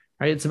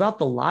 Right? It's about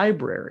the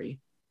library.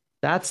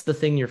 That's the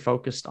thing you're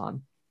focused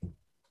on.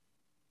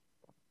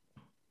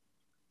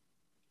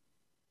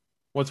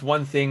 What's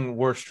one thing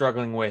we're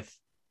struggling with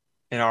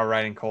in our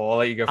writing, Cole? I'll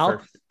let you go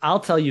first. I'll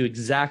tell you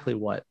exactly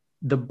what.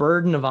 The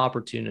burden of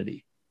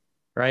opportunity,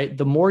 right?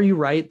 The more you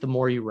write, the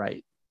more you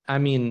write. I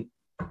mean,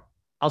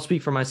 I'll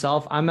speak for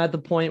myself. I'm at the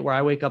point where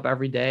I wake up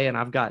every day and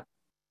I've got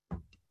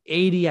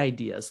 80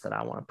 ideas that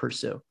I want to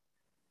pursue,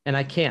 and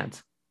I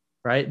can't,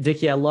 right?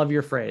 Dickie, I love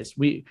your phrase.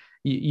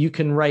 You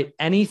can write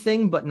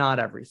anything, but not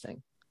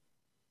everything,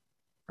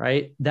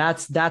 right?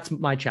 That's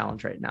my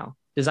challenge right now,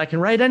 is I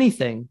can write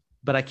anything,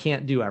 but I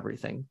can't do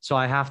everything. So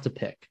I have to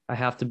pick. I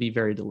have to be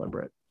very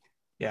deliberate.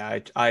 Yeah,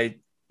 I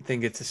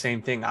think it's the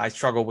same thing. I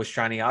struggle with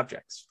shiny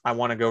objects. I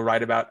want to go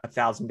write about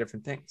 1,000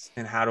 different things.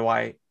 And how do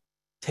I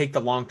take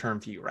the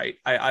long-term view, right?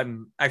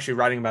 I'm actually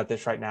writing about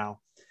this right now.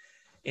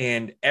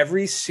 And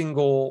every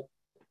single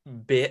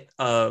bit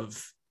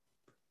of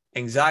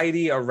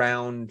anxiety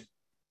around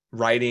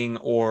writing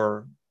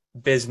or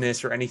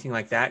business or anything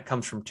like that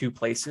comes from two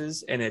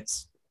places. And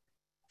it's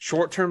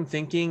short-term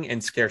thinking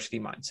and scarcity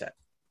mindset.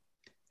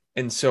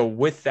 And so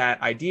with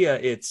that idea,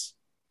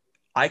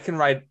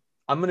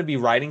 I'm going to be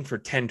writing for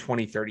 10,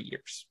 20, 30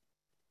 years.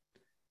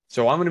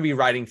 So I'm going to be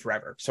writing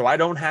forever. So I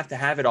don't have to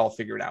have it all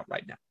figured out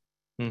right now.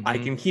 I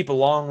can keep a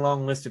long,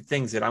 long list of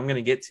things that I'm going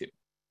to get to.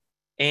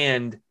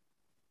 And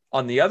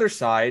on the other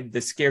side, the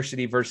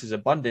scarcity versus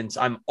abundance,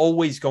 I'm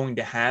always going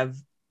to have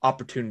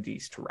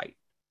opportunities to write.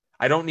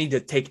 I don't need to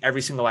take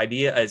every single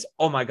idea as,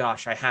 oh my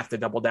gosh, I have to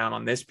double down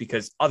on this,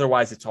 because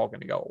otherwise it's all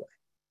going to go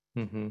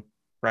away.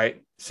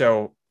 Right?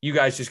 So you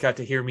guys just got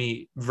to hear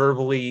me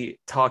verbally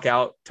talk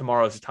out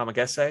tomorrow's atomic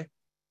essay.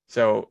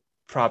 So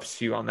props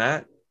to you on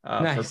that,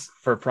 nice.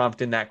 for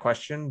prompting that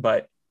question.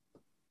 But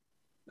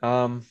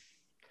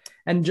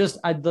and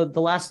just the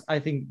last, I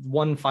think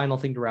one final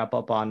thing to wrap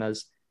up on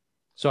is,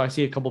 so I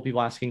see a couple people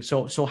asking,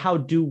 so how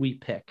do we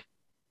pick,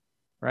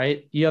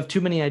 right? You have too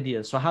many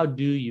ideas. So how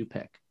do you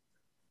pick?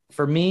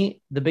 For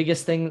me, the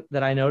biggest thing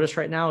that I notice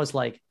right now is,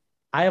 like,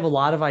 I have a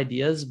lot of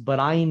ideas, but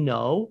I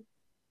know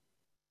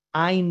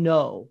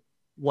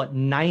what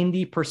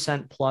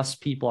 90% plus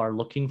people are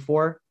looking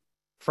for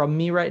from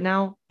me right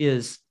now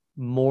is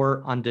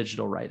more on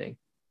digital writing.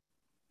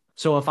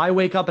 So if I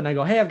wake up and I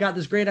go, hey, I've got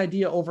this great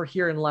idea over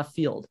here in left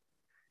field,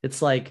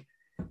 it's like,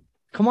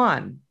 come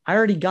on, I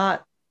already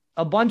got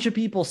a bunch of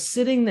people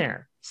sitting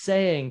there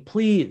saying,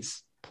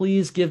 please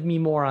give me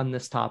more on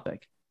this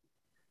topic.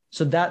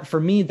 So that, for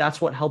me, that's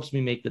what helps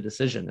me make the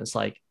decision. It's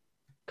like,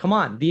 come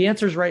on, the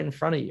answer's right in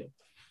front of you.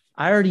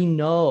 I already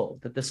know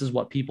that this is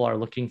what people are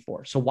looking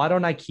for. So why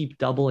don't I keep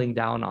doubling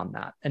down on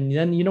that? And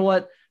then, you know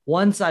what?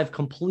 Once I've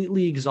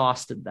completely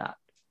exhausted that,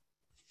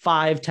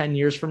 5-10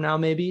 years from now,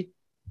 maybe,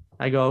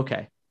 I go,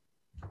 okay,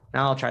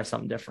 now I'll try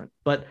something different.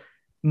 But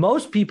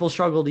most people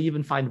struggle to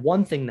even find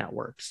one thing that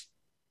works.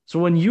 So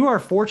when you are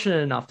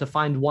fortunate enough to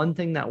find one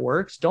thing that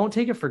works, don't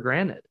take it for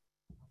granted.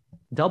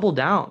 Double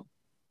down.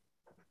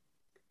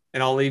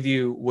 And I'll leave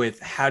you with,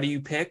 how do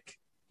you pick?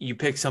 You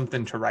pick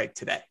something to write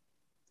today,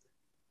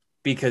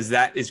 because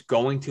that is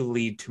going to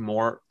lead to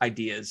more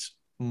ideas,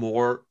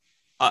 more.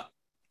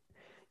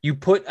 You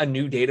put a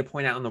new data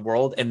point out in the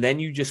world, and then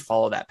you just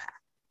follow that path,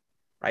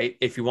 right?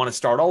 If you want to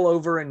start all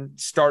over and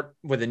start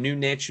with a new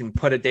niche and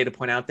put a data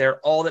point out there,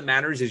 all that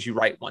matters is you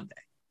write one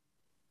day,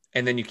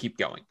 and then you keep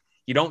going.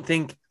 You don't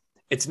think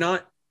it's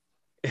not.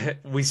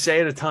 We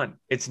say it a ton.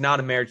 It's not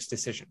a marriage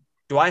decision.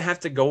 Do I have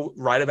to go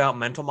write about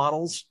mental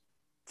models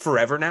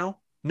forever now?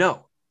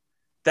 No.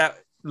 That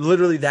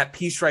literally, that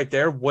piece right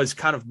there was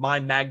kind of my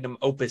magnum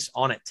opus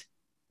on it,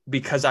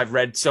 because I've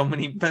read so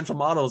many mental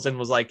models and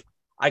was like,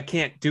 I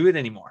can't do it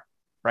anymore.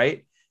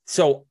 Right.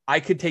 So I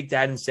could take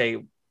that and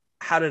say,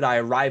 how did I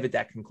arrive at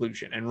that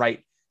conclusion, and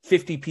write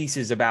 50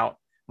 pieces about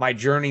my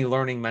journey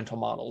learning mental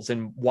models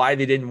and why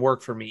they didn't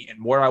work for me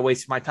and where I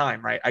wasted my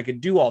time. Right. I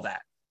could do all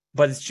that,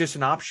 but it's just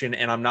an option,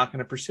 and I'm not going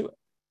to pursue it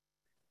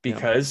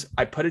because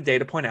I put a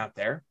data point out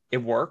there. It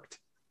worked.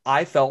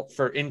 I felt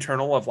for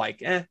internal of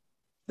like,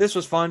 this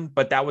was fun,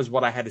 but that was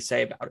what I had to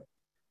say about it.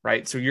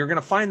 Right. So you're going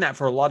to find that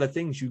for a lot of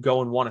things you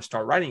go and want to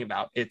start writing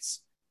about.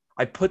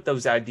 I put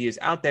those ideas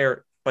out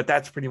there, but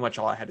that's pretty much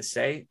all I had to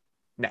say.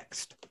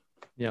 Next.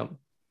 Yeah.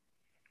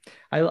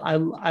 I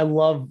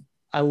love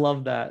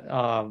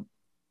that.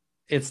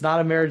 It's not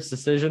a marriage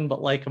decision,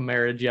 but like a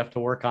marriage, you have to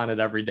work on it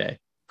every day.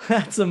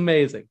 That's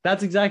amazing.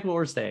 That's exactly what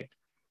we're saying,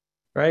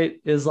 right?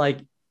 Is like,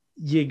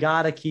 you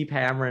got to keep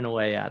hammering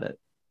away at it.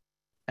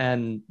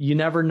 And you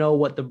never know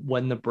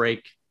when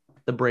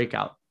the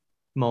breakout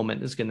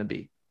moment is going to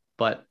be.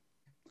 But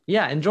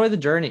yeah, enjoy the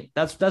journey.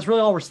 That's really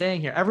all we're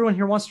saying here. Everyone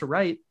here wants to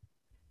write,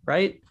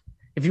 right?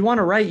 If you want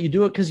to write, you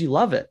do it because you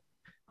love it.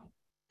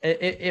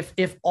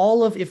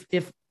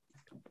 If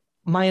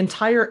my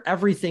entire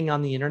everything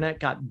on the internet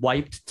got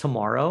wiped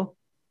tomorrow,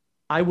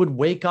 I would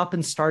wake up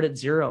and start at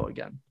zero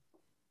again.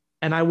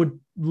 And I would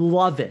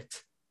love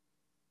it.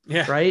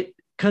 Yeah. Right.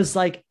 Cause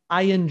like,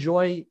 I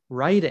enjoy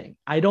writing.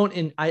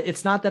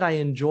 It's not that I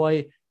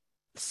enjoy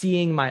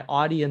seeing my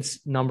audience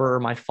number or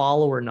my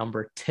follower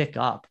number tick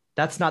up.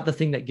 That's not the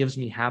thing that gives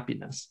me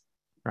happiness.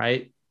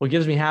 Right. What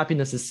gives me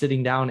happiness is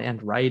sitting down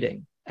and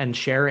writing and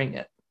sharing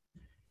it.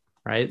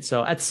 Right.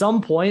 So at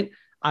some point,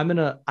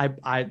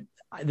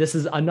 this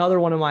is another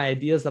one of my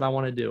ideas that I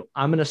want to do.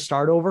 I'm going to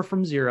start over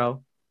from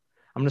zero.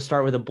 I'm going to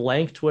start with a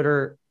blank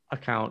Twitter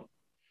account,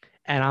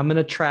 and I'm going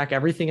to track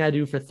everything I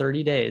do for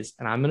 30 days.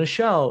 And I'm going to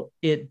show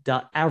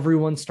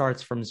everyone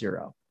starts from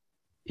zero.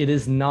 It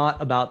is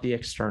not about the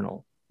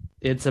external.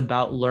 It's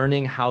about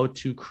learning how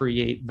to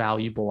create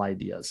valuable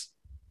ideas.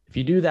 If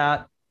you do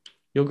that,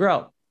 you'll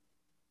grow.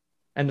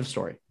 End of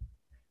story.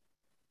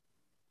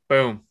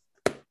 Boom.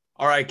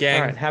 All right,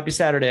 gang. All right. Happy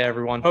Saturday,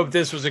 everyone. Hope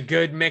this was a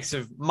good mix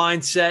of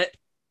mindset,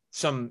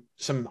 some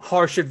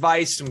harsh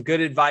advice, some good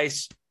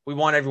advice. We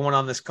want everyone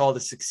on this call to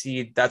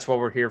succeed. That's what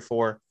we're here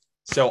for.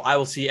 So I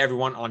will see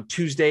everyone on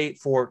Tuesday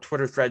for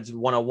Twitter Threads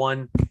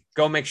 101.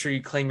 Go make sure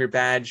you claim your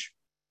badge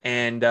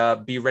and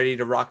be ready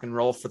to rock and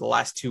roll for the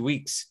last 2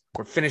 weeks.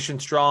 We're finishing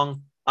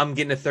strong. I'm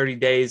getting to 30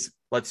 days.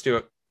 Let's do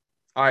it.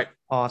 All right.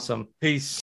 Awesome. Peace.